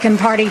Republican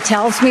Party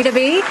tells me to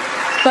be,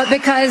 but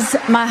because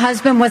my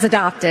husband was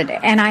adopted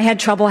and I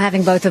had trouble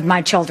having both of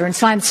my children.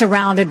 So I'm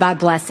surrounded by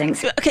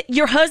blessings. Okay,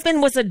 your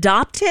husband was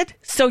adopted,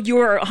 so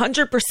you're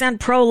 100%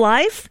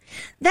 pro-life?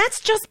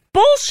 That's just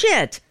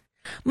bullshit.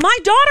 My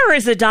daughter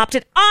is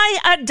adopted. I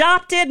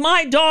adopted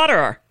my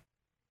daughter.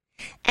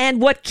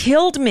 And what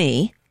killed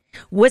me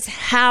was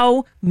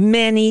how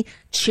many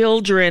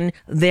children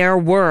there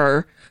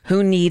were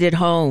who needed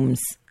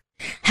homes.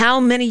 How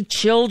many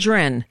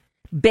children,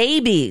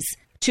 babies,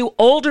 to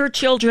older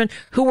children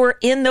who were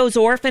in those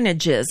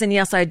orphanages. And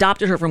yes, I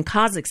adopted her from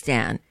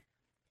Kazakhstan.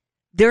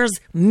 There's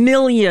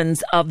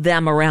millions of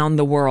them around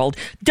the world.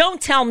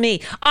 Don't tell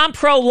me I'm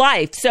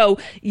pro-life. So,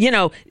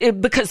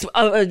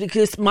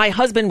 because my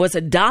husband was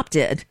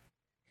adopted.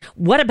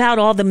 What about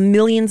all the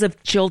millions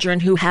of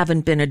children who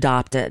haven't been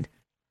adopted?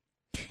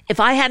 If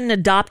I hadn't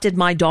adopted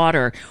my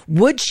daughter,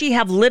 would she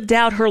have lived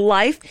out her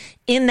life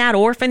in that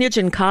orphanage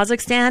in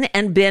Kazakhstan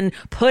and been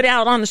put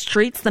out on the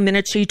streets the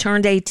minute she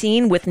turned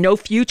 18 with no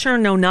future,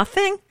 no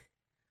nothing?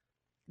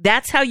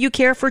 That's how you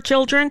care for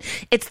children?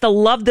 It's the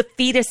love the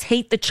fetus,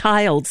 hate the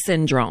child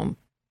syndrome.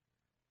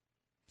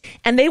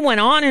 And they went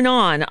on and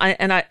on,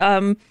 and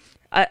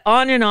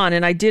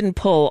I didn't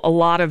pull a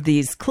lot of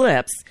these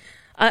clips.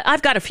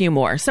 I've got a few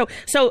more. So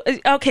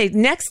okay,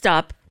 next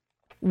up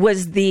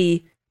was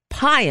the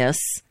pious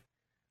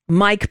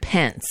Mike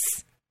Pence.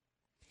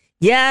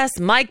 Yes,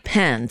 Mike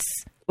Pence.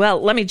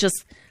 Well, let me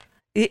just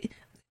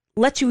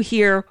let you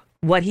hear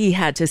what he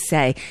had to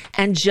say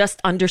and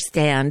just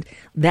understand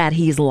that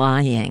he's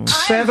lying.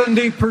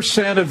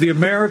 70% of the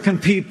American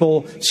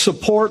people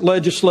support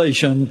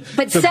legislation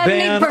to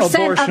ban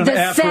abortion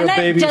after a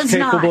baby is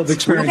capable of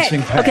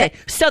experiencing pain. Okay,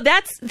 so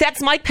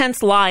that's Mike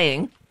Pence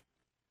lying,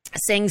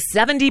 saying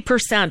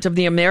 70% of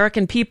the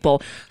American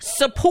people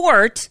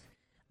support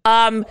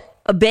a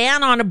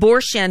ban on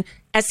abortion,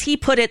 as he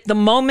put it, the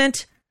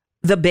moment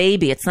the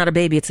baby, it's not a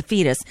baby, it's a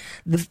fetus,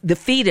 the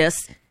fetus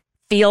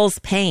feels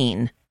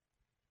pain.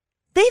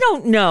 They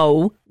don't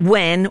know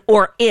when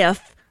or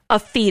if a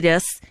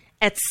fetus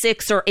at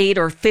 6 or 8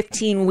 or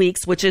 15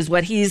 weeks, which is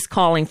what he's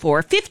calling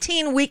for,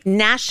 15-week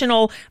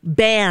national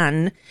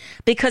ban,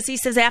 because he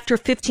says after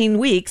 15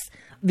 weeks,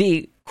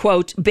 the,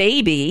 quote,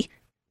 baby,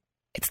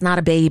 it's not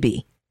a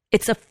baby,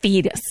 it's a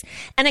fetus,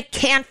 and it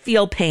can't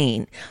feel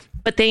pain.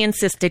 But they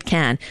insist it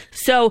can.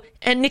 So,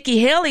 and Nikki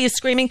Haley is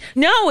screaming,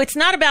 no, it's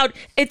not about,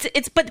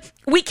 but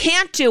we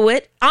can't do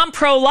it. I'm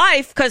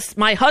pro-life because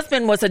my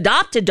husband was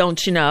adopted,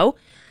 don't you know?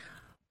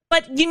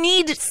 But you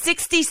need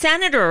 60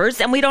 senators,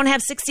 and we don't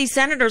have 60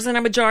 senators and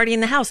a majority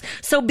in the House.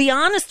 So be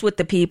honest with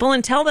the people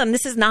and tell them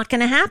this is not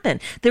going to happen.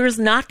 There is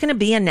not going to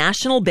be a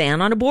national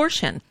ban on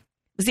abortion.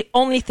 It was the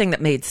only thing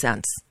that made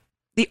sense.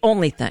 The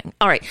only thing.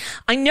 All right.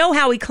 I know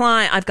Howie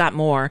Klein. I've got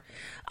more.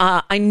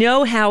 I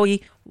know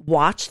Howie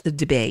watched the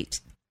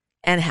debate.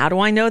 And how do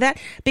I know that?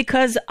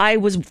 Because I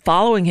was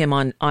following him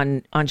on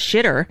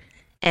Shitter,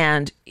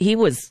 and he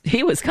was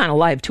kind of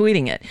live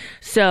tweeting it.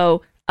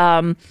 So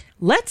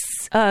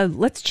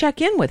let's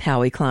check in with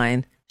Howie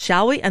Klein,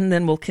 shall we? And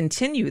then we'll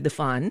continue the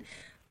fun.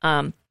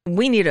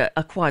 We need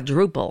a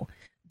quadruple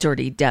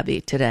Dirty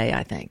Debbie today,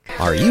 I think.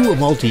 Are you a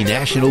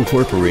multinational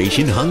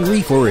corporation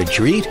hungry for a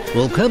treat?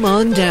 Well, come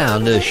on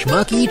down to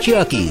Schmucky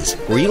Chucky's,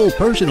 where you'll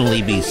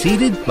personally be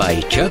seated by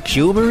Chuck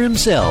Schumer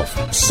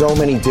himself. So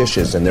many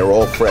dishes, and they're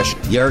all fresh.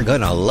 You're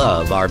gonna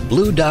love our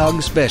Blue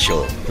Dog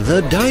Special,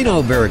 the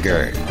Dino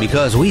Burger,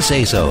 because we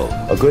say so.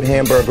 A good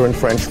hamburger and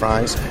French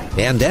fries.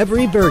 And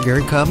every burger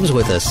comes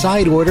with a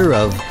side order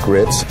of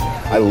grits.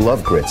 I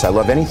love grits. I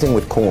love anything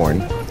with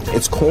corn.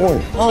 It's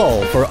corn.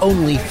 All for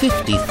only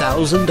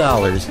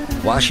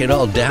 $50,000. Wash it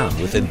all down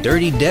with a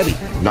Dirty Debbie.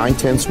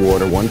 9/10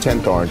 water,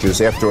 1/10 orange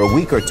juice. After a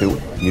week or two,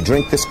 you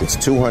drink this. It's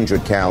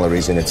 200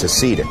 calories and it's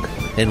acidic.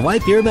 And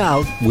wipe your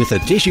mouth with a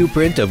tissue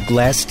print of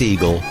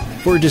Glass-Steagall.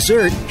 For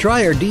dessert,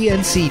 try our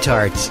DNC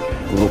tarts.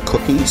 Little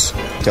cookies.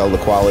 Tell the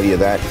quality of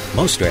that.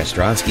 Most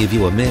restaurants give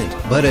you a mint,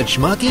 but at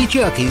Schmucky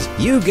Chucky's,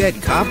 you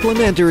get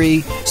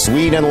complimentary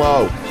sweet and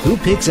low. Who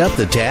picks up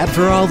the tab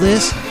for all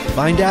this?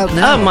 Find out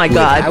now. Oh my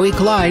God! With Howie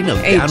Klein of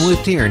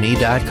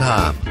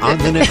DownWithTyranny.com on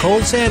the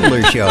Nicole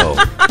Sandler Show.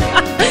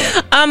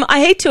 I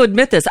hate to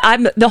admit this.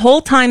 The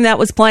whole time that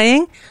was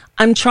playing,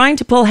 I'm trying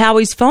to pull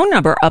Howie's phone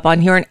number up on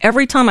here, and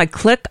every time I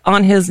click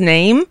on his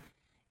name,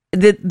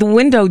 the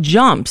window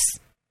jumps.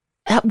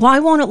 Why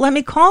won't it let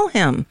me call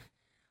him?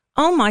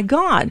 Oh my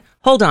God!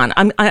 Hold on.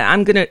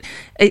 I'm gonna.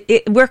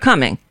 We're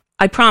coming.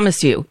 I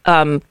promise you.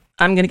 I'm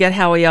gonna get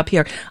Howie up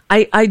here.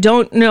 I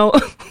don't know.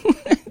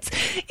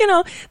 You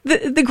know,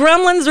 the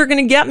gremlins are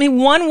gonna get me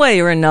one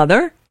way or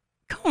another.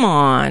 Come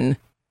on.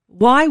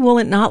 Why will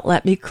it not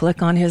let me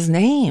click on his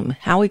name?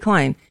 Howie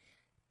Klein.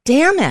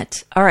 Damn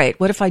it. All right.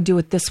 What if I do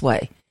it this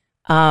way?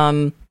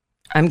 I'm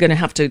gonna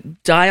have to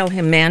dial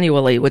him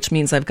manually, which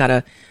means I've got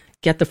to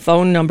get the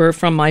phone number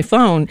from my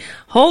phone.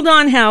 Hold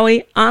on,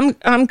 Howie.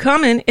 I'm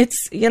coming. It's,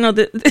 you know,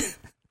 the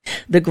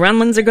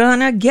gremlins are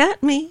gonna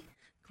get me.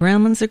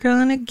 Gremlins are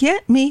gonna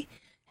get me.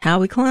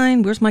 Howie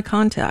Klein, where's my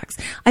contacts?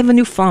 I have a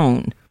new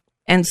phone.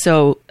 And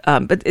so,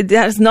 but it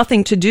has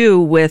nothing to do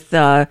with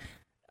damn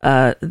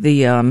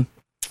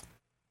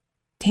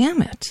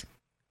it.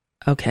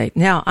 Okay,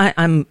 now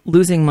I'm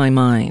losing my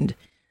mind.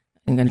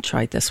 I'm going to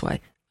try it this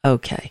way.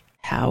 Okay,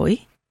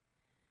 Howie,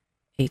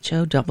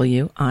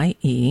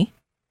 Howie,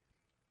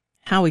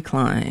 Howie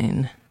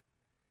Klein.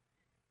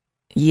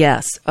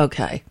 Yes,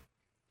 okay.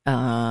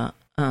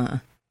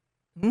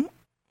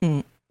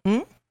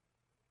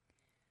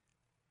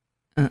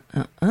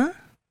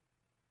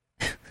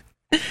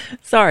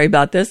 Sorry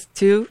about this.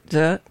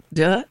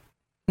 2-9,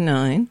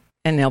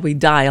 and now we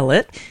dial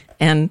it,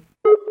 and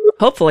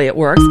hopefully it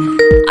works.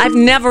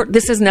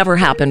 This has never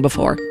happened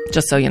before,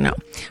 just so you know. All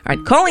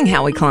right, calling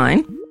Howie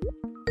Klein.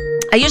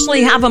 I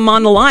usually have him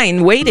on the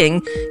line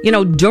waiting, you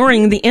know,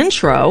 during the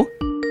intro,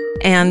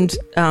 and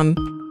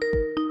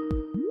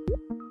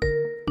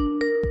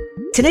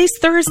today's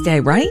Thursday,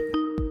 right?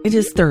 It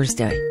is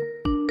Thursday.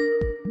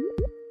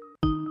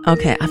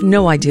 Okay, I have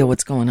no idea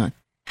what's going on.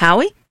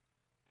 Howie?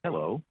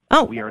 Hello.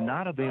 Oh. We are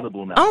not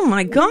available now. Oh,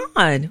 my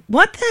God.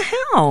 What the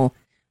hell?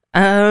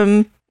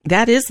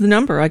 That is the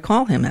number I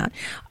call him at.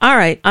 All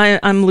right.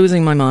 I'm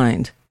losing my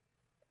mind.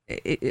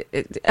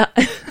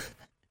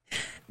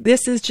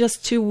 This is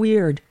just too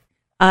weird.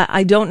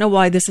 I don't know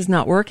why this is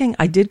not working.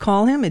 I did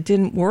call him. It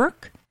didn't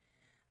work.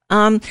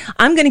 I'm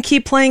going to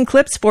keep playing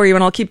clips for you,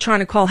 and I'll keep trying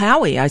to call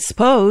Howie, I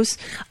suppose.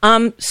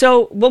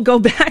 So we'll go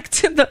back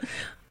to the...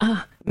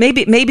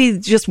 Maybe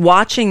just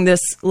watching this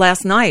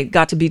last night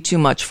got to be too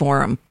much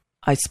for him,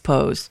 I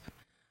suppose.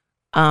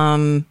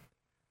 I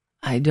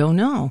don't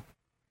know.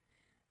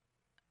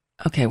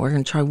 Okay, we're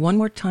going to try one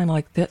more time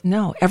like that.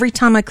 No, every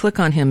time I click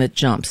on him, it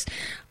jumps.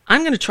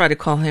 I'm going to try to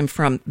call him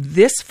from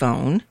this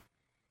phone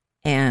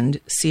and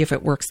see if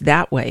it works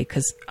that way,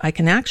 because I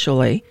can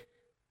actually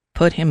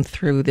put him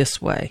through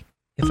this way.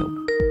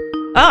 And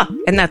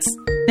that's...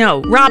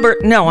 No,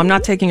 Robert, no, I'm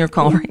not taking your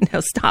call right now.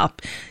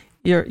 Stop.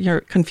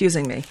 You're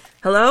confusing me.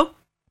 Hello?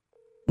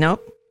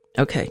 Nope.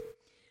 Okay.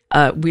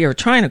 We are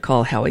trying to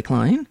call Howie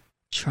Klein.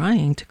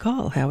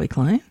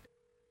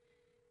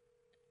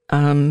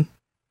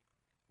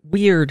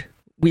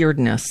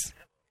 Weirdness.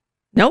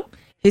 Nope.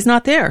 He's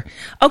not there.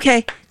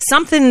 Okay.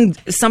 Something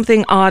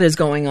odd is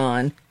going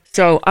on.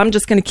 So I'm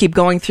just going to keep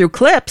going through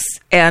clips.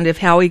 And if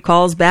Howie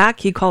calls back,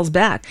 he calls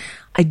back.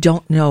 I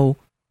don't know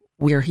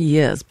where he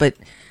is, but,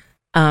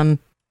 all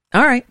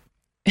right.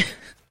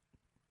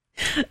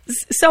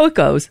 So it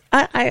goes.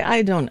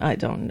 I don't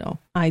know.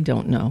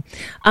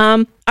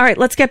 All right,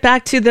 let's get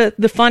back to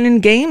the fun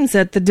and games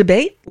at the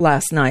debate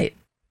last night.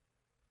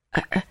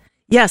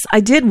 Yes, I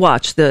did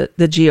watch the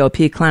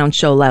GOP clown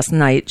show last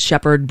night.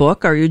 Shepherd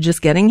Book, are you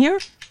just getting here?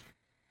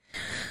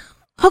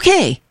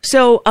 Okay,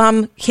 so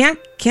can't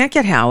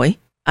get Howie.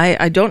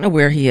 I don't know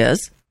where he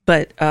is,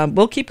 but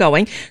we'll keep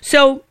going.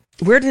 So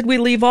where did we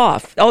leave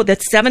off? Oh,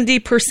 that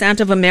 70%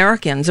 of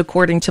Americans,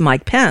 according to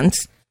Mike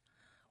Pence,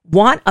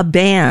 want a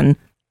ban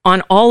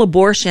on all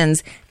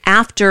abortions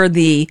after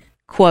the,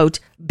 quote,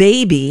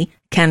 baby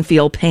can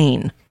feel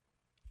pain.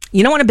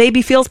 You know when a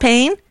baby feels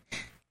pain?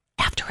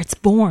 After it's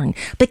born,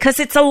 because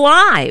it's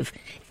alive.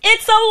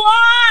 It's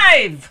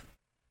alive!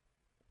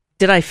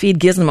 Did I feed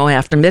Gizmo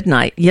after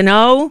midnight? You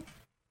know?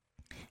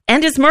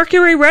 And is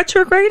Mercury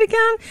retrograde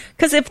again?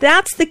 Because if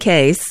that's the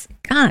case,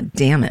 God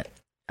damn it.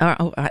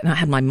 Oh, I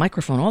had my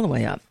microphone all the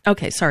way up.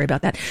 Okay, sorry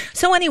about that.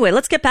 So anyway,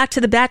 let's get back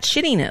to the bat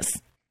shittiness.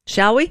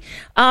 Shall we?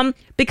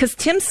 Because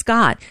Tim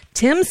Scott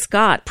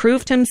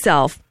proved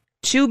himself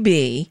to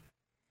be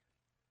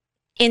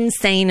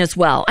insane as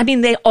well. I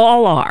mean, they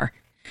all are.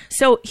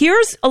 So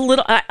here's a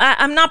little,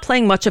 I'm not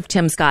playing much of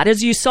Tim Scott.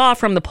 As you saw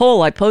from the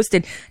poll I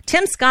posted,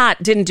 Tim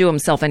Scott didn't do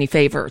himself any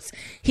favors.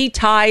 He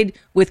tied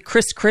with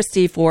Chris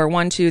Christie for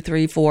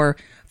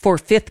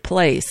fifth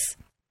place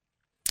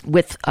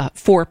with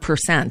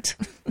 4%.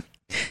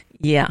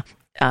 Yeah,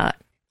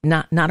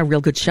 not a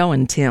real good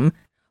showing, Tim.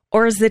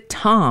 Or is it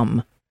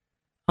Tom?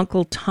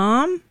 Uncle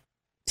Tom?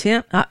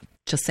 Tim?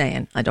 Just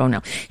saying. I don't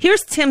know.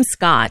 Here's Tim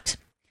Scott.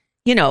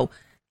 You know,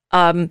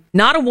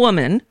 not a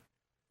woman,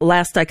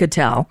 last I could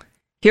tell.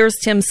 Here's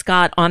Tim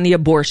Scott on the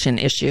abortion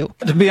issue.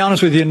 To be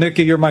honest with you,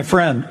 Nikki, you're my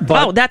friend.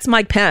 But that's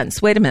Mike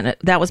Pence. Wait a minute.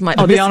 That was my...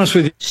 To be honest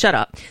with you... Shut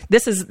up.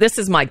 This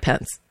is Mike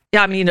Pence.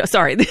 Yeah, I mean,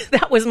 sorry.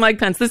 That was Mike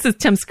Pence. This is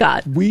Tim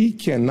Scott. We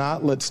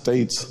cannot let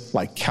states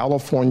like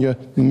California,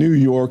 New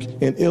York,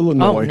 and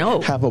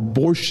Illinois have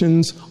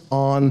abortions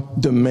on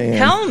demand.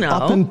 Hell no.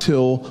 Up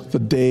until the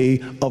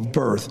day of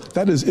birth.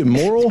 That is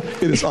immoral.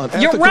 It is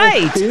unethical. You're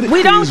right.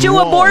 We don't do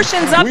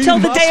abortions up till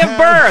the day of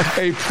birth.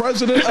 A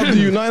president of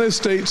the United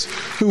States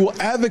who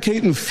will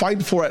advocate and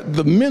fight for, at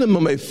the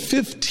minimum, a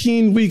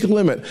 15-week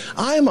limit.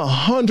 I am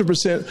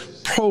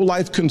 100%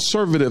 pro-life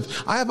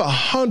conservative. I have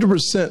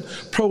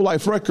 100%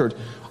 pro-life record.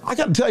 I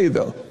got to tell you,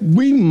 though,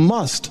 we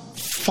must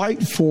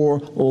fight for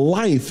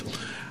life.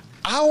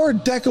 Our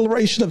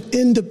Declaration of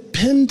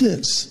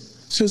Independence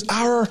says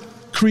our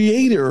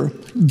Creator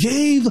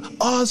gave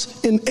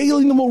us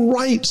inalienable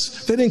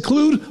rights that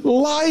include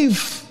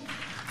life.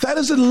 That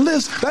is a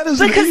list. That is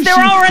because an they're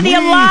already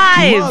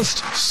alive. We must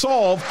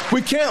solve.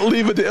 We can't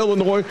leave it to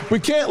Illinois. We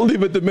can't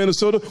leave it to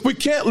Minnesota. We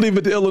can't leave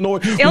it to Illinois.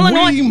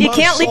 You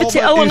can't leave it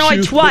to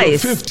Illinois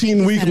twice. With a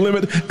 15-week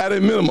limit at a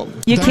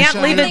minimum. You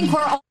can't leave it.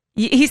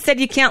 He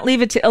said you can't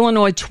leave it to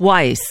Illinois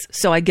twice.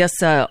 So I guess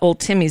old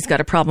Timmy's got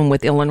a problem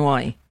with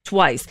Illinois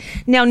twice.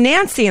 Now,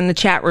 Nancy in the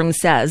chat room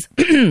says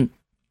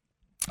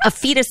a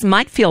fetus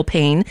might feel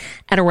pain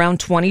at around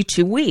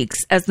 22 weeks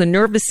as the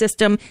nervous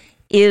system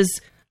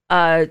is,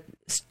 I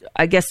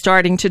guess,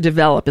 starting to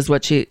develop is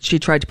what she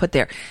tried to put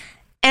there.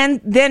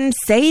 And then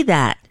say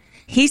that.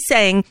 He's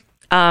saying,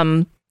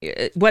 I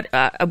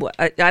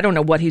don't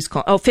know what he's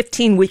calling.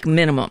 15-week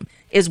minimum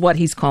is what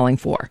he's calling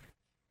for.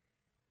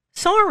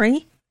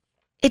 Sorry.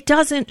 It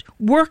doesn't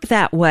work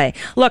that way.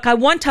 Look,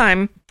 one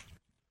time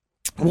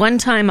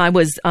I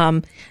was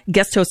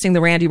guest hosting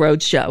the Randy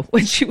Rhoads show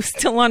when she was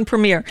still on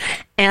premiere.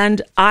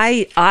 And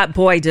I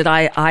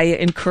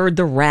incurred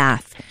the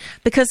wrath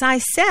because I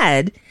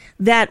said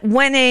that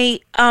when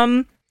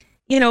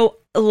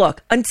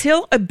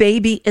until a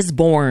baby is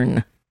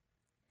born,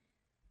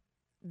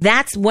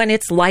 that's when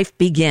its life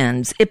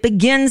begins. It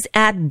begins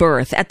at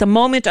birth, at the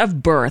moment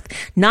of birth,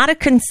 not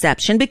at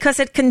conception, because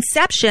at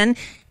conception,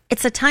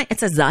 It's a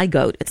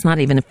zygote. It's not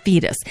even a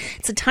fetus.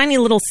 It's a tiny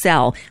little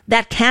cell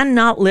that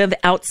cannot live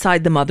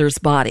outside the mother's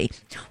body.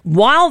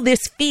 While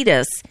this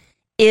fetus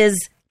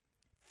is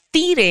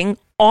feeding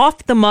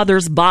off the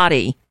mother's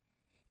body,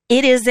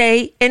 it is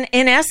in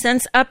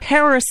essence, a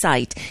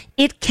parasite.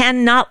 It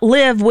cannot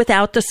live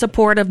without the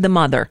support of the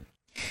mother.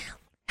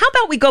 How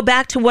about we go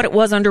back to what it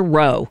was under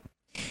Roe?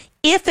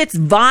 If it's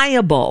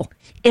viable,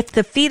 if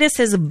the fetus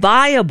is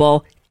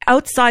viable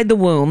outside the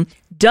womb,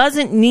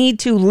 doesn't need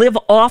to live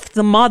off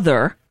the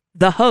mother,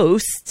 the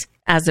host,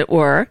 as it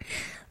were,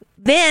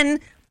 then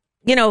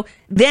that's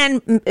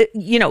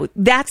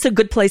a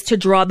good place to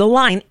draw the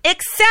line,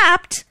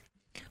 except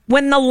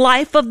when the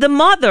life of the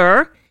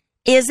mother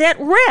is at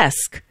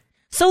risk.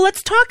 So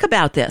let's talk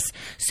about this.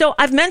 So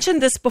I've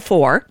mentioned this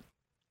before,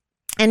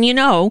 and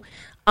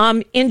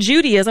in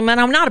Judaism, and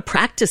I'm not a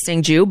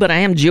practicing Jew, but I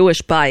am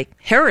Jewish by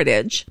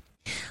heritage.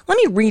 Let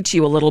me read to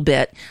you a little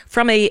bit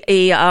from a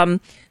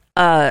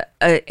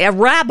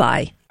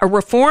rabbi, a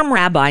Reform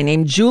rabbi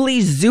named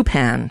Julie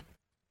Zupan,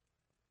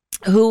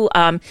 who,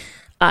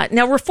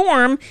 now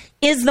Reform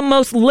is the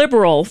most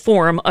liberal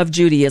form of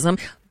Judaism,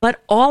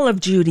 but all of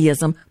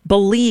Judaism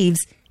believes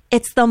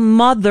it's the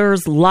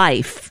mother's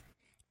life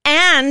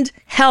and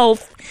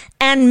health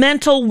and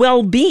mental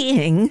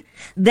well-being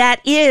that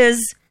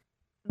is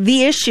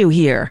the issue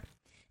here.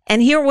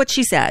 And hear what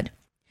she said.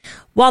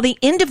 While the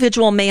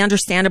individual may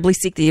understandably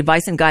seek the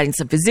advice and guidance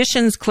of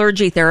physicians,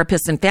 clergy,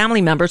 therapists, and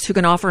family members who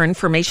can offer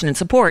information and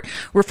support,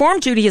 Reform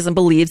Judaism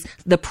believes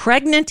the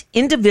pregnant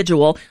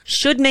individual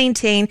should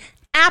maintain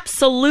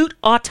absolute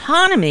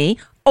autonomy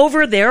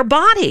over their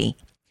body.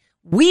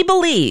 We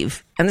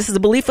believe, and this is a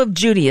belief of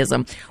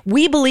Judaism,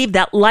 we believe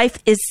that life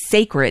is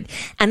sacred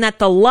and that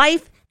the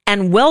life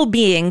and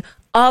well-being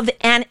of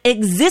an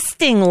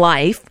existing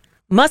life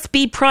must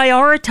be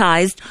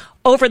prioritized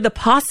over the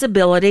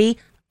possibility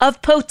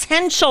of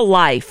potential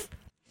life.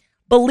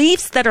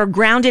 Beliefs that are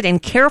grounded in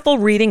careful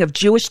reading of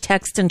Jewish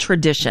text and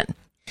tradition.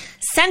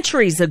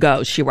 Centuries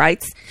ago, she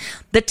writes,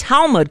 the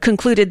Talmud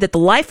concluded that the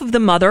life of the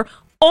mother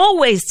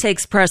always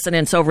takes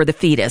precedence over the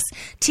fetus,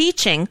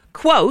 teaching,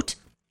 quote,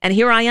 and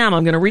here I am,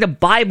 I'm going to read a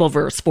Bible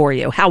verse for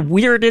you. How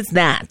weird is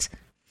that?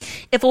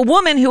 If a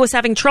woman who is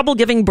having trouble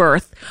giving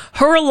birth,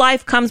 her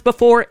life comes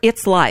before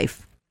its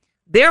life.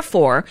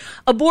 Therefore,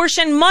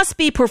 abortion must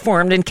be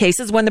performed in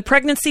cases when the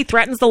pregnancy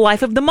threatens the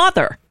life of the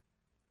mother.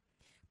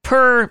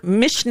 Per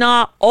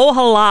Mishnah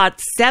Ohalat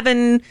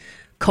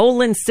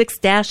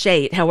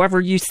 7:6-8,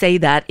 however you say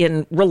that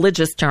in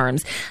religious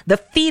terms, the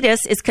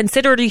fetus is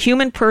considered a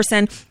human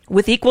person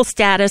with equal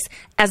status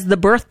as the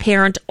birth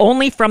parent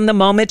only from the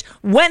moment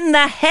when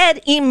the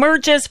head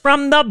emerges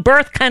from the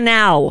birth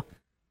canal.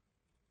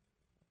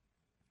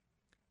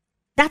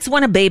 That's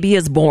when a baby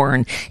is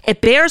born.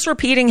 It bears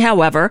repeating,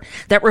 however,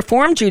 that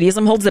Reform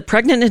Judaism holds that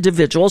pregnant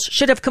individuals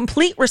should have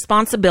complete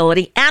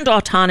responsibility and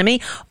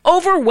autonomy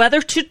over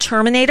whether to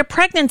terminate a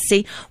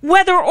pregnancy,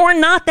 whether or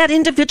not that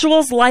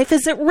individual's life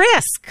is at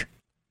risk.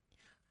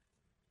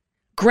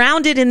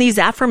 Grounded in these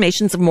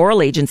affirmations of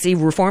moral agency,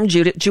 Reform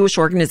Jewish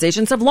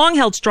organizations have long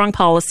held strong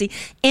policy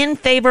in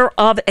favor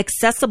of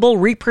accessible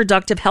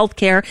reproductive health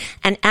care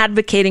and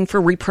advocating for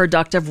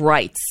reproductive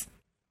rights.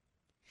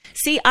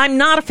 See, I'm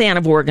not a fan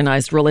of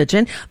organized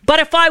religion, but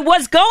if I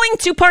was going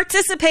to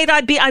participate,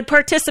 I'd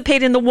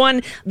participate in the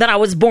one that I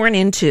was born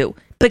into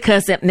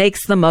because it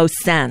makes the most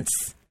sense.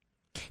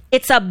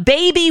 It's a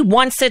baby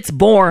once it's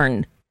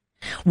born.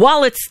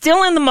 While it's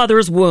still in the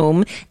mother's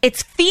womb,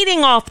 it's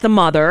feeding off the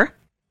mother,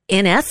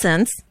 in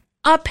essence,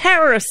 a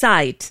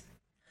parasite.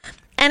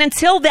 And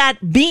until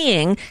that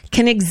being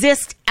can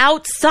exist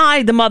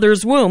outside the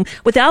mother's womb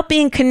without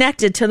being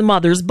connected to the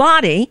mother's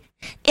body,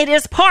 it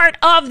is part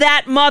of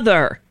that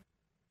mother.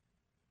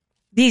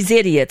 These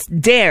idiots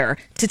dare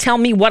to tell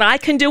me what I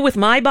can do with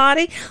my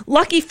body?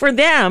 Lucky for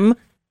them,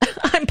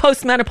 I'm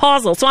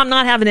postmenopausal, so I'm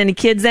not having any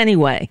kids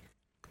anyway.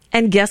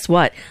 And guess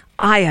what?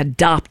 I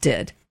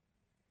adopted.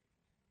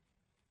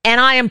 And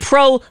I am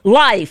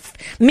pro-life,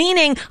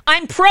 meaning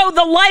I'm pro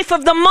the life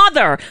of the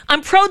mother.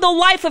 I'm pro the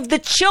life of the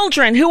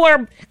children who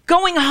are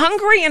going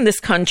hungry in this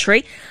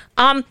country.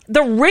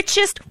 The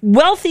richest,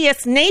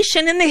 wealthiest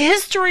nation in the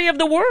history of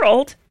the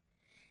world.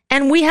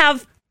 And we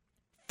have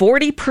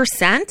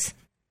 40%?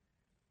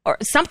 Or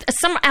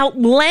some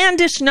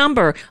outlandish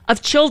number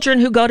of children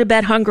who go to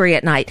bed hungry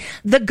at night.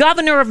 The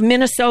governor of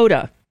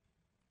Minnesota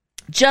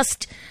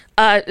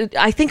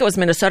I think it was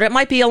Minnesota. It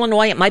might be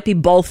Illinois. It might be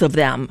both of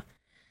them.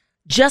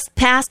 Just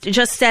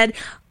said,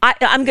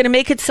 I'm going to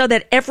make it so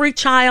that every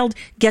child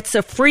gets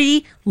a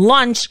free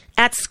lunch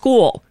at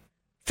school.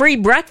 Free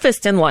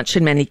breakfast and lunch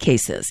in many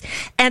cases.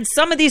 And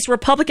some of these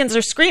Republicans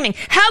are screaming,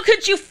 how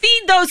could you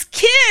feed those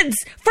kids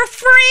for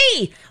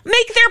free?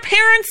 Make their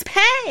parents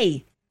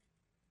pay.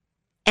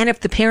 And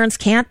if the parents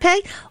can't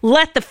pay,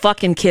 let the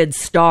fucking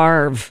kids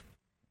starve.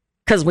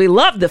 Because we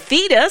love the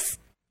fetus.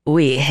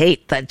 We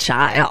hate the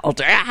child.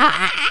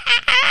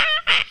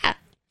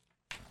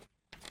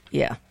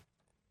 Yeah.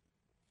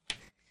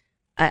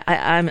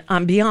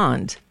 I'm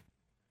beyond.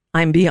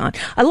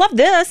 I love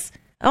this.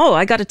 Oh,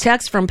 I got a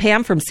text from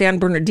Pam from San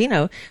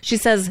Bernardino. She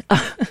says,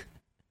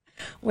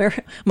 where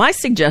my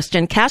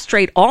suggestion,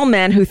 castrate all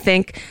men who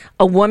think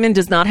a woman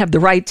does not have the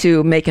right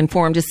to make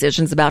informed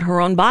decisions about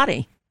her own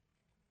body.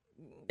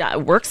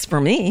 That works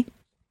for me.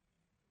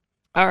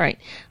 All right.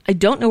 I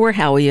don't know where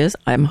Howie is.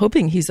 I'm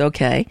hoping he's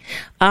okay.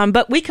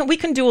 But we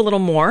can do a little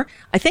more.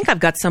 I think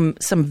I've got some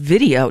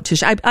video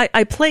to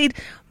I played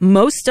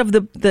most of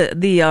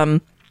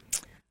the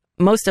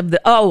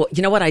oh,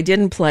 you know what I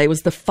didn't play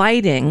was the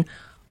fighting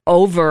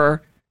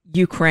over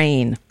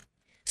Ukraine.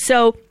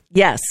 So,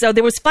 yes, so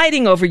there was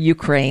fighting over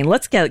Ukraine.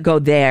 Let's go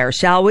there,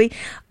 shall we?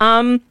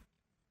 So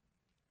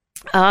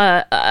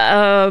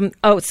I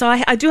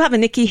do have a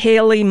Nikki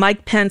Haley,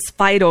 Mike Pence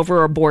fight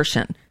over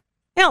abortion.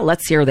 Yeah,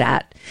 let's hear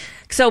that.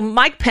 So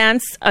Mike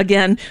Pence,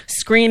 again,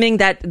 screaming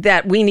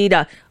that we need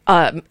a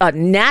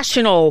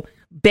national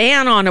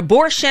ban on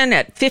abortion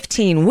at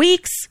 15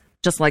 weeks,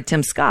 just like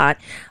Tim Scott,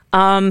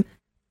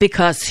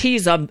 because he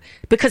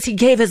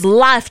gave his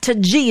life to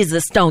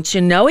Jesus, don't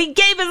you know? He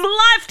gave his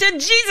life to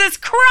Jesus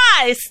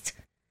Christ.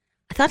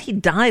 I thought he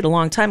died a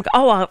long time ago.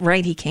 Oh,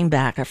 right, he came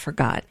back. I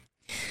forgot.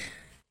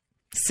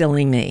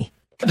 Silly me.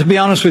 To be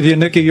honest with you,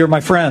 Nikki, you're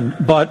my friend,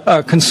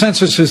 but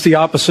consensus is the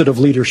opposite of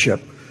leadership.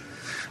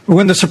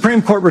 When the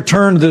Supreme Court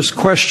returned this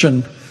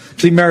question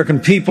to the American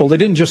people, they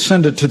didn't just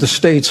send it to the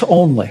states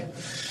only.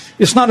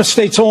 It's not a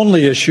states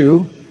only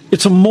issue.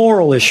 It's a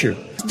moral issue.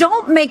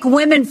 Don't make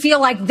women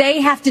feel like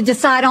they have to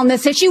decide on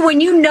this issue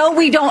when you know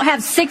we don't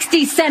have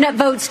 60 Senate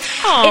votes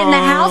in the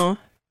House.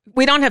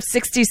 We don't have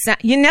 60.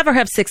 You never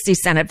have 60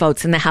 Senate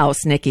votes in the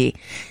House, Nikki.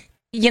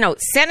 You know,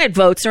 Senate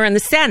votes are in the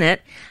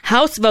Senate.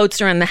 House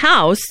votes are in the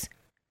House.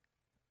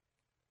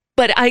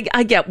 But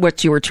I get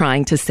what you were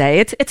trying to say.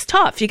 It's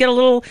tough. You get a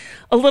little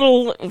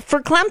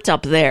verklempt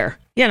up there.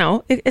 You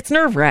know, it's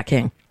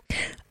nerve-wracking.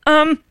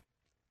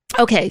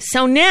 Okay,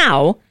 so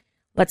now,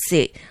 let's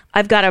see.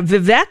 I've got a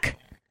Vivek,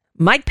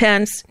 Mike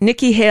Pence,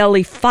 Nikki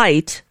Haley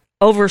fight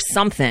over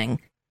something.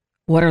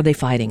 What are they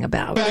fighting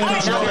about?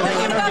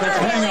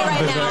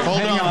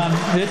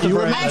 You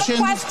were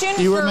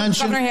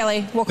mentioned. Governor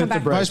Haley, we'll come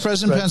back. Vice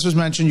President Pence was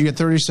mentioned. You get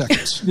 30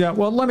 seconds. Yeah,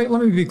 well, let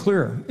me be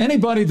clear.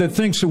 Anybody that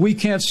thinks that we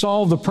can't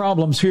solve the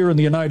problems here in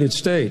the United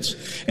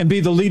States and be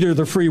the leader of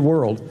the free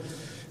world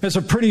has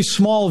a pretty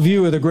small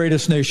view of the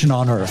greatest nation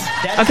on earth.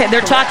 Okay,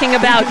 they're talking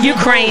about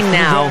Ukraine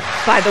now,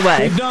 by the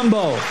way. We've done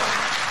both.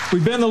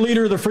 We've been the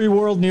leader of the free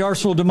world and the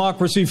arsenal of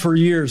democracy for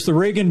years. The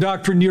Reagan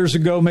Doctrine years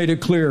ago made it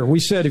clear.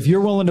 We said, if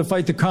you're willing to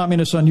fight the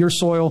communists on your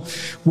soil,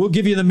 we'll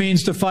give you the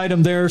means to fight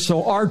them there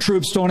so our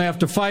troops don't have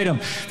to fight them.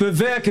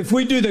 Vivek, if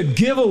we do the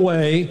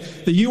giveaway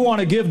that you want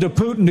to give to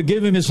Putin to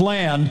give him his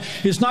land,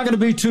 it's not going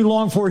to be too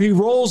long before he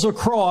rolls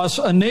across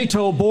a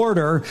NATO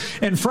border.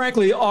 And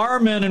frankly,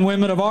 our men and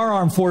women of our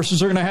armed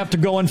forces are going to have to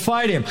go and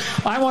fight him.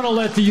 I want to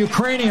let the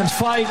Ukrainians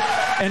fight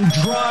and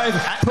drive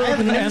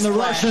Putin and the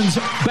Russians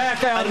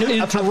back out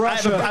into Russia.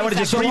 I want to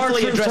just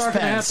briefly address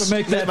Pence,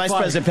 Vice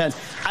President Pence.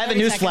 I have a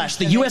newsflash.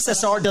 The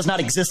USSR does not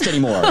exist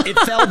anymore. It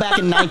fell back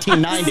in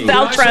 1990.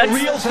 The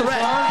real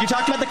threat. You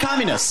talked about the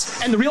communists,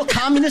 and the real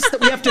communists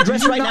that we have to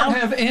address right now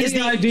have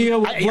any idea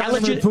what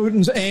Vladimir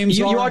Putin's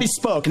aims are. You already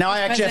spoke. Now I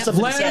actually have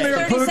something to say.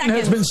 Vladimir Putin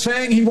has been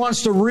saying he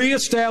wants to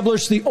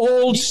reestablish the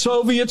old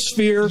Soviet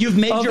sphere of influence. You've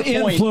made your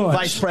point,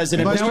 Vice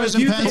President. I'm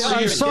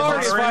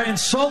sorry if I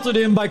insulted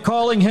him by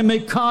calling him a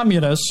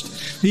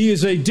communist. He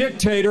is a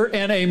dictator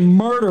and a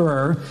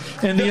murderer.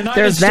 And the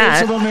United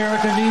States of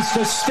America needs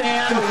to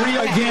stand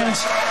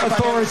against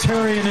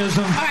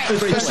authoritarianism.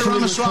 Mr.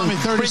 Ramaswamy,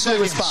 30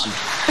 seconds.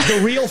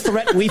 The real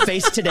threat we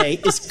face today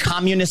is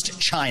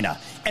communist China.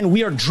 And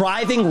we are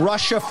driving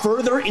Russia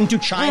further into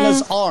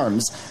China's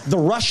arms. The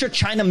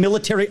Russia-China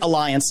military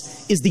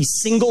alliance is the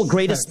single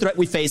greatest threat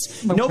we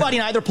face. Nobody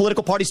in either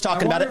political party is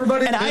talking about it.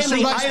 And I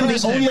am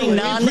the only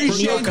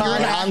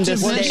non-neocon on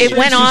this stage. It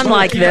went on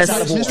like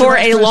this for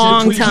a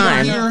long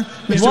time.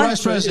 Mr.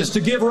 Vice President, is to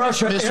give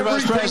Russia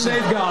everything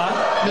they've got.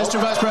 Mr.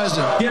 Vice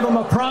President. Give them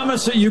a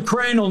promise that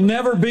Ukraine will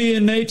never be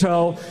in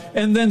NATO.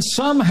 And then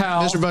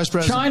somehow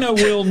China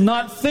will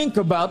not think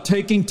about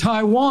taking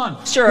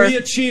Taiwan. Sure. We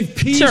achieve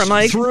peace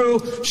through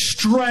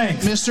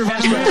strength. Mr.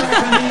 Vice President.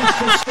 America needs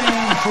to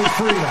stand for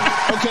freedom.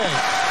 Okay.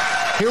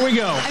 Here we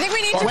go. I think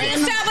we need to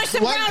establish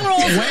some ground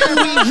rules. When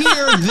we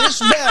hear this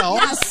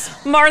bell,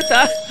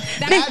 Martha,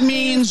 that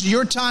means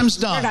your time's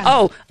done.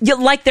 Oh,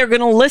 like they're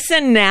going to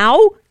listen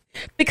now?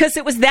 Because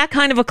it was that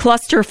kind of a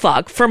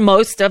clusterfuck for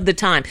most of the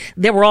time.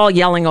 They were all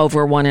yelling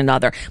over one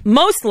another.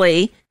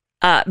 Mostly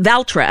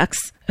Valtrex,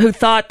 who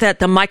thought that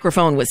the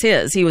microphone was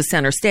his. He was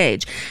center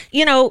stage.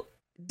 You know,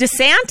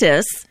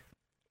 DeSantis,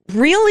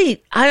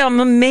 really, I am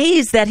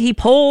amazed that he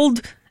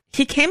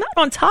came out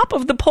on top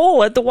of the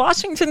poll at the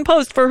Washington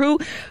Post for who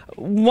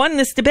won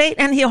this debate,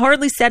 and he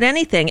hardly said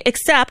anything,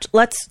 except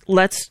let's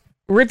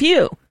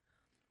review.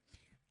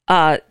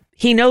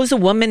 He knows a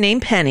woman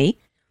named Penny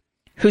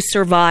who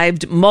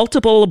survived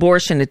multiple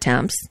abortion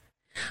attempts,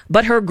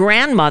 but her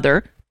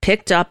grandmother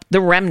picked up the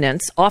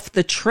remnants off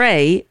the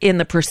tray in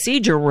the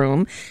procedure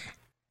room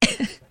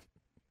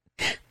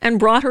and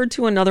brought her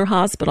to another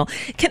hospital.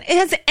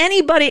 Has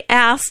anybody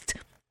asked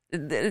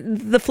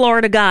the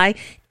Florida guy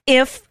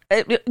if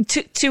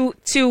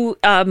to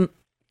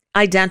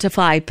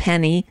identify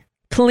Penny?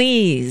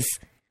 Please,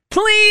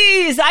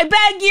 I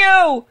beg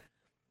you.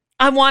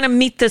 I want to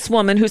meet this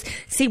woman who's,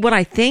 see, what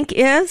I think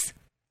is,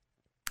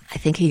 I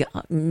think he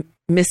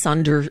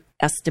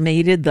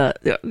misunderestimated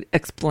the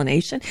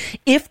explanation.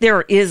 If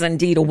there is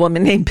indeed a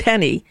woman named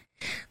Penny,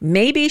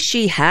 maybe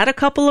she had a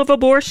couple of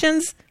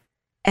abortions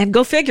and,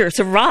 go figure,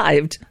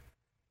 survived.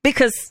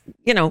 Because,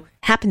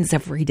 happens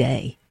every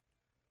day.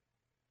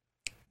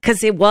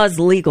 Because it was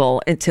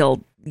legal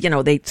until,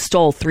 they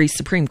stole 3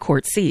 Supreme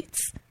Court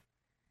seats.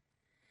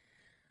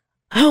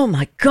 Oh,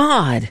 my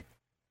God.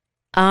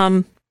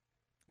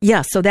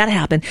 Yeah, so that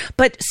happened.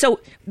 But so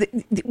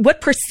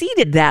what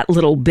preceded that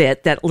little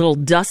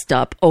dust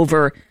up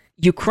over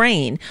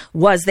Ukraine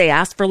was they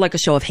asked for like a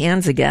show of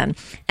hands again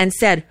and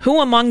said, who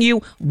among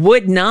you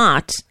would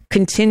not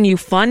continue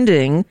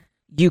funding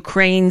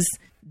Ukraine's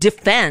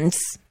defense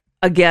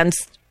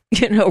against,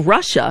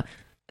 Russia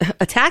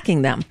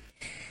attacking them?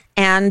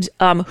 And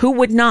who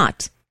would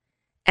not?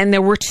 And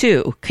there were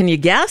 2. Can you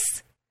guess?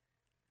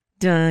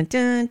 Dun,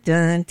 dun,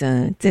 dun,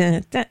 dun,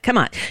 dun, dun. Come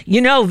on.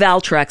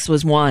 Valtrex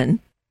was one.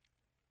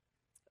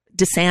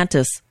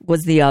 DeSantis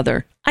was the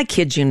other. I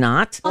kid you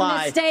not.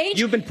 On the stage,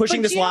 you've been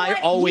pushing this lie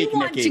all week, Nikki. You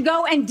want Nikki. to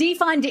go and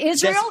defund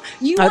Israel?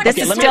 This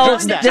is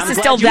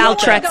still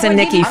Valtrex and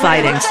Nikki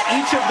fighting.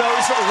 Each of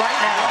those right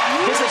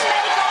now. This is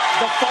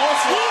the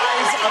false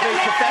lies of a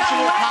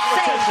professional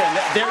politician.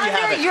 There you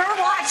have it. Your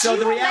watch, so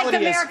the reality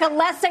make America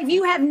less safe.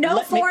 You have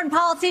no foreign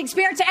policy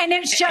experience, and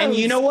it shows. And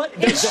you know what?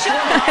 It shows.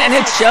 And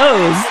it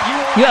shows.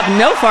 You have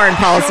no foreign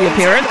policy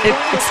experience,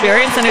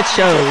 and it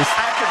shows.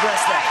 I have to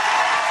address that.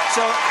 So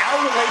our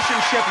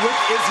relationship with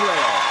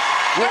Israel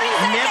will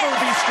never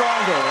be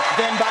stronger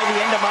than by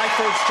the end of my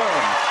first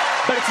term.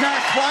 But it's not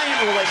a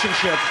client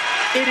relationship.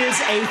 It is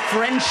a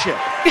friendship.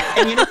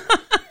 And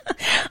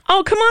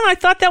oh, come on. I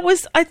thought that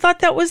was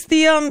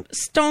the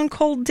Stone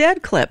Cold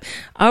Dead clip.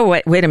 Oh,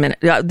 wait a minute.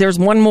 There's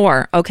one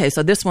more. Okay,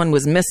 so this one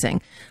was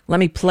missing. Let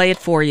me play it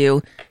for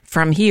you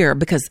from here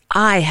because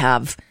I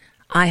have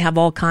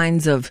all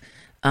kinds of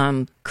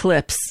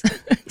clips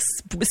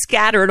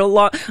scattered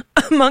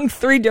among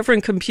 3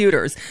 different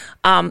computers.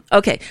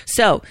 Okay,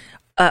 so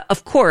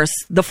of course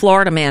the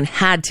Florida man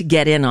had to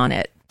get in on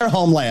it.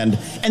 Homeland.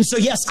 And so,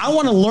 yes, I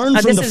want to learn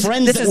from the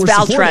friends that we're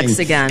supporting.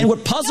 Again. And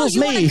what puzzles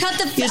me is,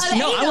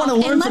 I want to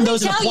learn from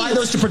those and apply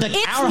those to protect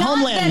our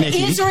homeland,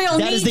 Nikki. Israel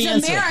needs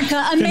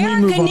America.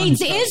 America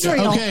needs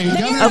Israel. Okay.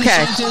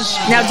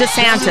 Now,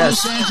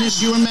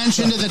 DeSantis. You were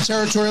mentioned in the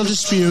territorial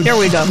dispute. Here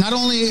we go. Not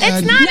only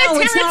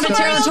it's not a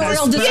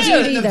territorial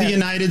dispute either. Of the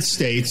United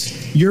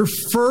States, your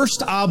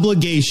first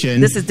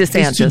obligation is to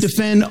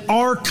defend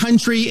our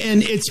country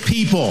and its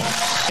people.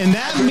 And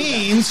that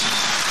means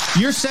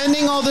you're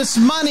sending all this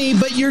money,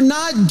 but you're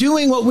not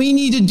doing what we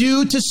need to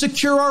do to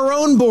secure our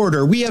own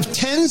border. We have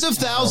tens of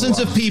thousands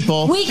of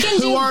people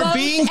who are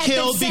being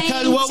killed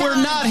because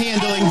we're not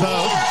handling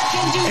both.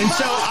 And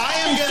so I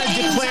am going to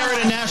declare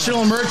it a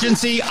national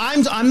emergency.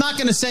 I'm not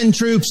going to send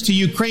troops to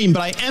Ukraine,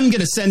 but I am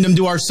going to send them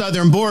to our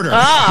southern border.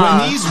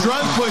 When these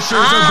drug pushers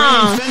are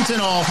bringing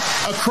fentanyl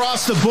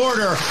across the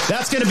border,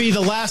 that's going to be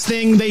the last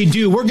thing they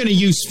do. We're going to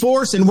use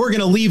force, and we're going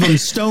to leave them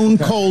stone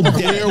cold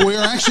dead.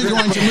 We're actually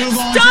going to move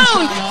on.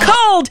 Stone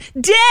cold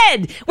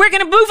dead. We're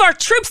going to move our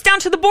troops down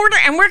to the border,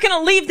 and we're going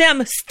to leave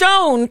them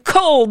stone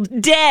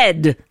cold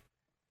dead.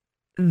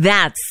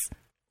 That's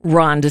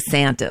Ron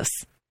DeSantis.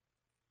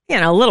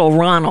 Little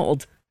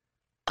Ronald.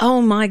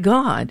 Oh, my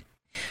God.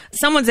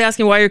 Someone's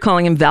asking why you're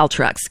calling him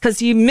Valtrex.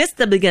 Because you missed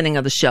the beginning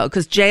of the show.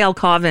 Because J.L.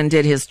 Colvin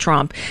did his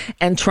Trump.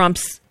 And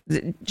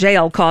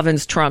J.L.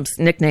 Trump's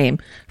nickname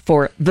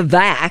for the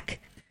VAC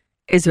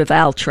is with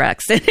Valtrex.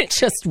 And it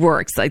just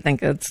works. I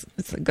think it's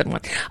a good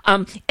one.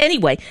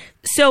 Anyway,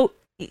 so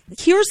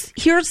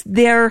here's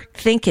their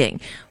thinking.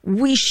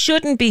 We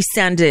shouldn't be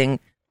sending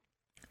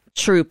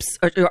troops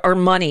or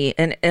money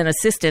and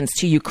assistance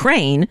to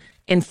Ukraine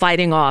in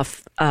fighting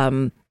off,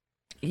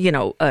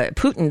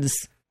 Putin's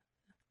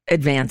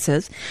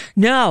advances.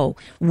 No,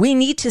 we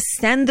need to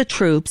send the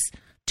troops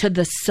to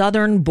the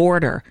southern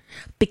border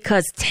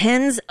because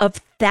tens of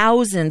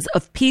thousands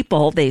of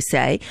people, they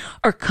say,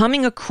 are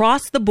coming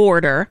across the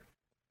border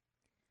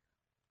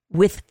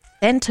with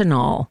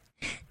fentanyl,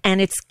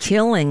 and it's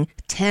killing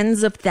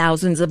tens of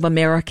thousands of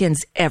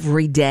Americans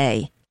every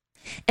day.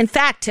 In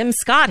fact, Tim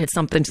Scott had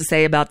something to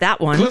say about that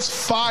one.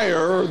 Let's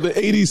fire the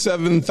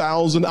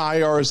 87,000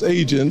 IRS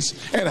agents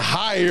and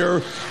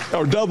hire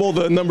or double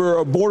the number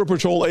of Border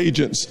Patrol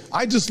agents.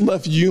 I just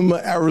left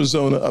Yuma,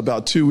 Arizona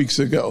about 2 weeks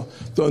ago.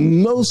 The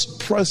most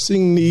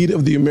pressing need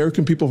of the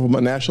American people from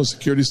a national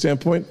security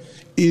standpoint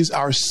is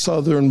our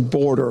southern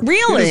border.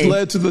 Really? It has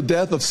led to the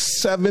death of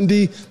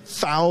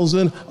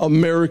 70,000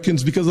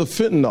 Americans because of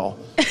fentanyl.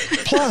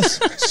 Plus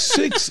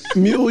 6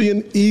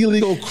 million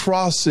illegal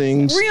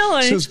crossings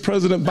since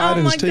President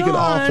Biden has taken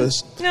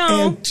office.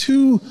 No. And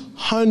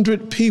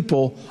 300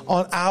 people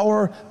on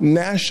our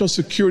national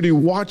security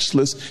watch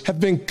list have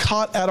been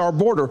caught at our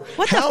border.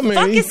 How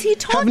many is he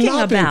talking have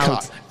not been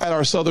caught at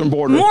our southern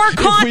border? More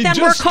caught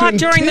than were caught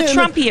during the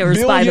Trump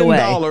years, by the way.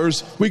 $1 billion,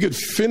 we could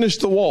finish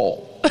the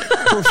wall.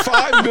 For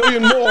 $5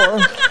 billion more,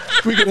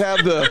 we could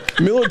have the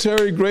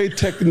military-grade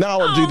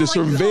technology to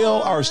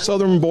surveil our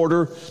southern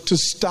border to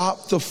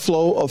stop the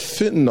flow of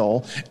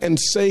fentanyl and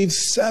save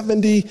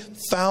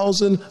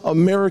 70,000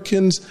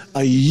 Americans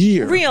a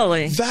year.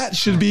 Really? That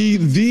should be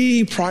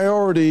the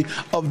priority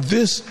of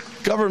this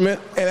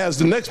government. And as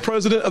the next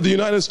president of the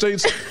United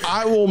States,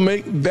 I will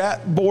make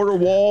that border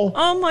wall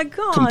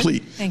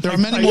complete. There are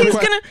many more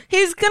questions.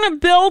 He's gonna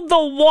build the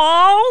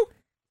wall?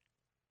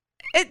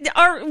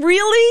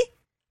 Really?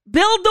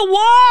 Build the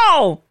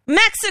wall.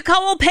 Mexico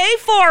will pay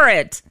for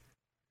it.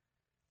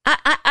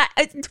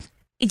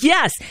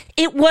 Yes,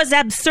 it was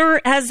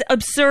absurd as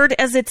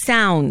it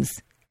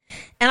sounds.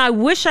 And I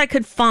wish I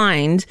could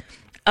find,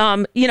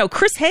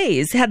 Chris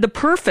Hayes had the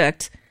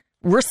perfect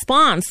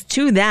response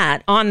to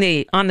that on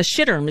the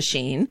shitter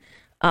machine.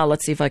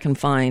 Let's see if I can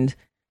find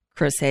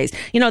Chris Hayes.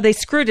 They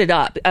screwed it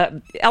up.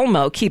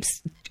 Elmo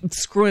keeps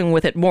screwing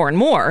with it more and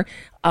more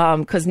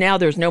because now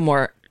there's no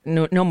more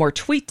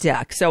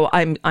TweetDeck, so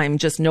I'm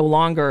just no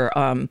longer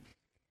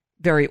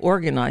very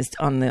organized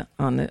on the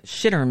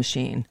shitter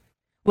machine.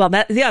 Well,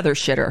 the other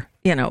shitter,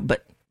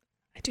 but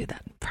I do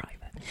that in private.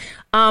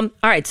 All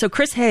right, so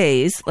Chris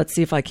Hayes, let's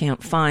see if I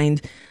can't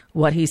find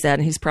what he said,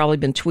 and he's probably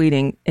been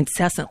tweeting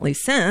incessantly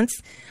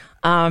since.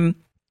 But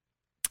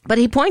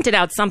he pointed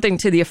out something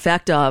to the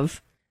effect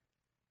of,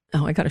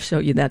 I got to show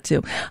you that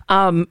too.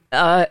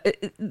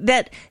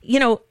 That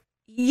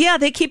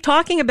they keep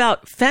talking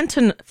about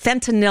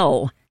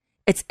fentanyl.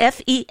 It's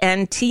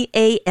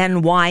FENTANYL.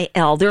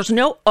 There's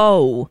no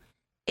O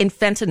in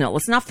fentanyl.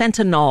 It's not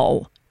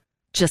fentanyl.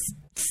 Just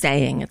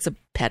saying, it's a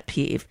pet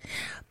peeve.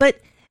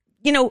 But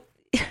the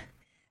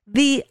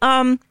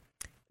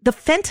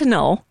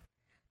fentanyl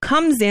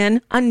comes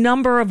in a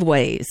number of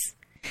ways,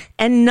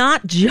 and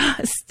not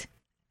just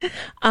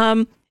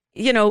from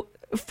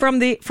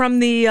the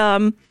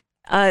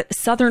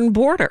southern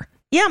border.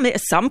 Yeah,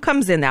 some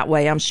comes in that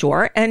way, I'm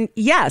sure. And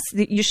yes,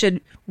 you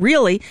should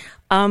really.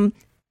 There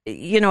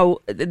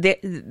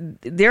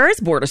is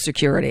border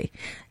security.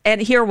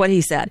 And hear what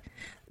he said.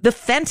 The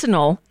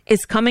fentanyl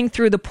is coming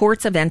through the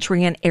ports of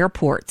entry and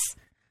airports.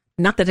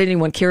 Not that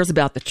anyone cares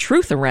about the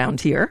truth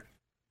around here.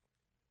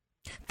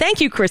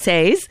 Thank you, Chris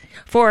Hayes,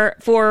 for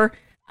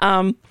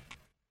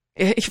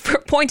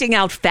pointing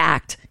out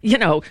fact.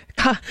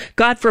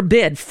 God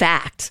forbid,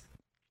 fact.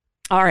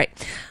 All right.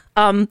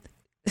 All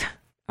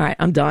right,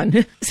 I'm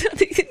done.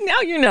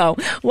 Now you know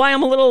why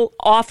I'm a little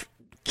off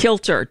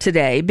kilter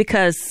today,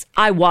 because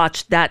I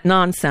watched that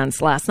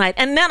nonsense last night.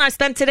 And then I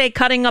spent today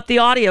cutting up the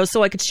audio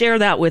so I could share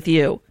that with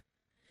you.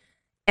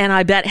 And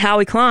I bet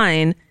Howie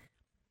Klein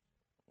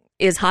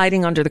is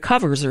hiding under the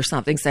covers or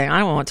something, saying, I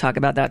don't want to talk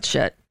about that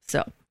shit.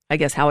 So I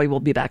guess Howie will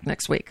be back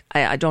next week.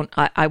 I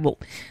will,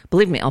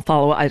 believe me, I'll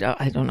follow. I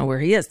don't know where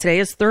he is. Today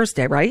is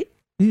Thursday, right?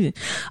 Two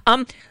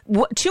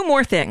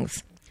more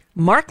things.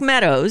 Mark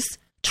Meadows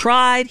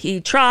tried,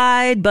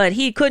 but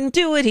he couldn't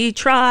do it. He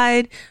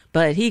tried,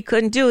 but he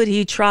couldn't do it.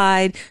 He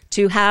tried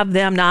to have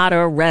them not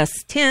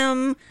arrest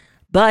him,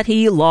 but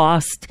he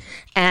lost.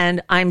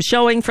 And I'm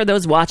showing for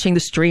those watching the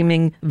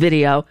streaming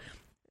video,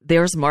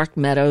 there's Mark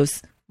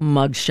Meadows'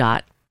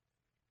 mugshot.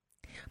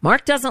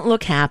 Mark doesn't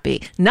look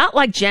happy. Not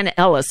like Jenna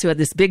Ellis, who had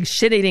this big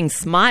shit-eating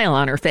smile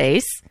on her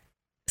face.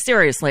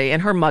 Seriously, in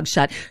her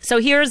mugshot. So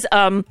here's,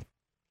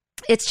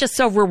 it's just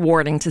so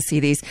rewarding to see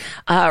these.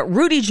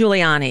 Rudy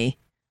Giuliani,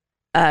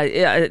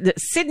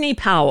 Sidney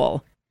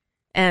Powell,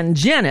 and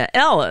Jenna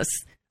Ellis,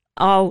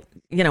 all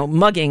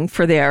mugging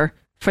for their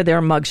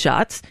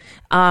mugshots.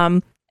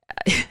 But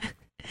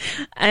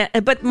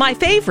my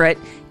favorite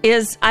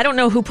is, I don't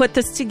know who put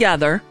this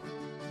together,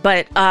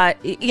 but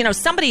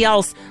somebody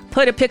else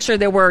put a picture.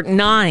 There were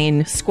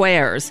 9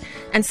 squares,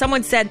 and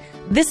someone said,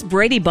 "This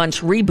Brady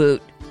Bunch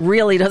reboot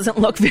really doesn't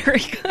look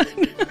very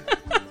good."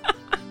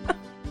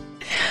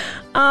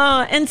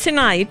 And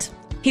tonight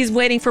he's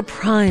waiting for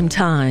prime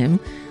time.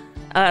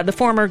 The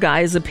former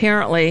guy is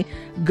apparently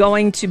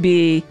going to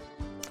be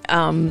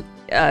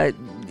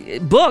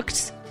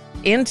booked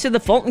into the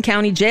Fulton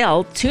County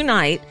Jail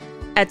tonight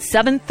at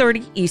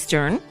 7:30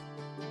 Eastern.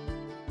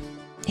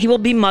 He will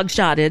be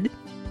mugshotted.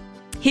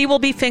 He will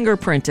be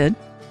fingerprinted.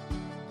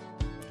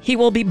 He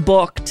will be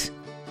booked.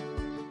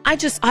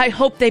 I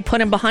hope they put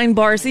him behind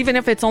bars, even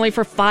if it's only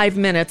for 5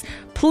 minutes.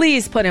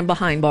 Please put him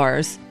behind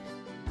bars.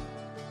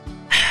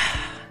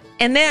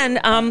 And then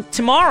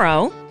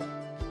tomorrow,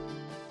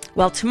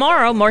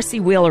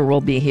 Marcy Wheeler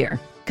will be here.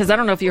 Because I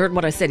don't know if you heard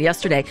what I said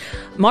yesterday.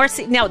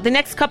 Marcy, now the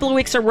next couple of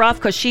weeks are rough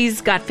because she's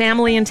got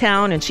family in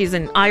town and she's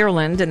in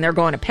Ireland and they're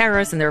going to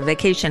Paris and they're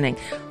vacationing.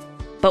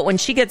 But when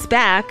she gets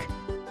back,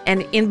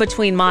 and in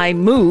between my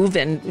move,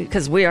 and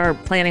because we are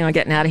planning on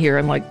getting out of here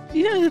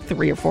in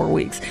 3 or 4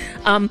 weeks,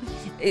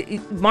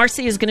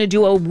 Marcy is going to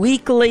do a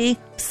weekly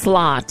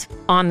slot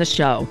on the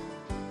show.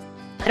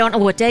 I don't know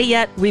what day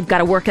yet. We've got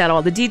to work out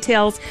all the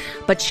details,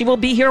 but she will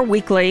be here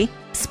weekly,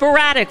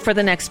 sporadic for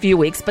the next few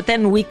weeks, but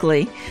then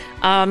weekly.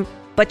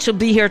 But she'll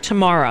be here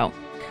tomorrow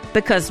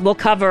because we'll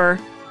cover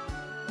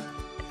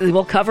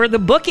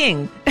the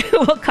booking.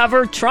 We'll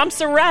cover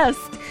Trump's arrest.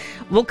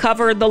 We'll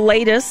cover the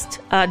latest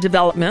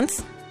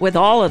developments with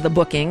all of the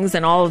bookings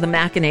and all of the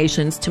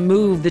machinations to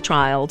move the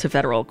trial to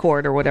federal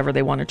court or whatever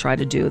they want to try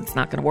to do. It's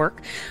not going to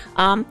work.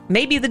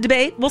 Maybe the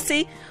debate. We'll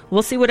see.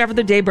 We'll see whatever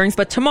the day brings.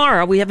 But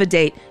tomorrow we have a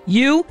date.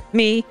 You,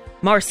 me,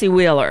 Marcy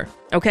Wheeler.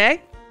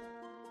 Okay?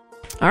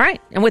 All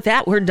right. And with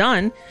that, we're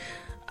done.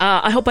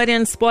 I hope I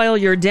didn't spoil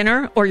your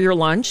dinner or your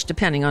lunch,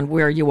 depending on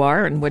where you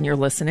are and when you're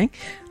listening.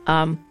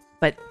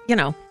 But,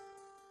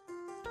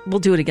 we'll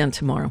do it again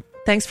tomorrow.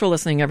 Thanks for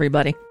listening,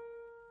 everybody.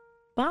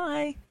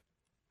 Bye.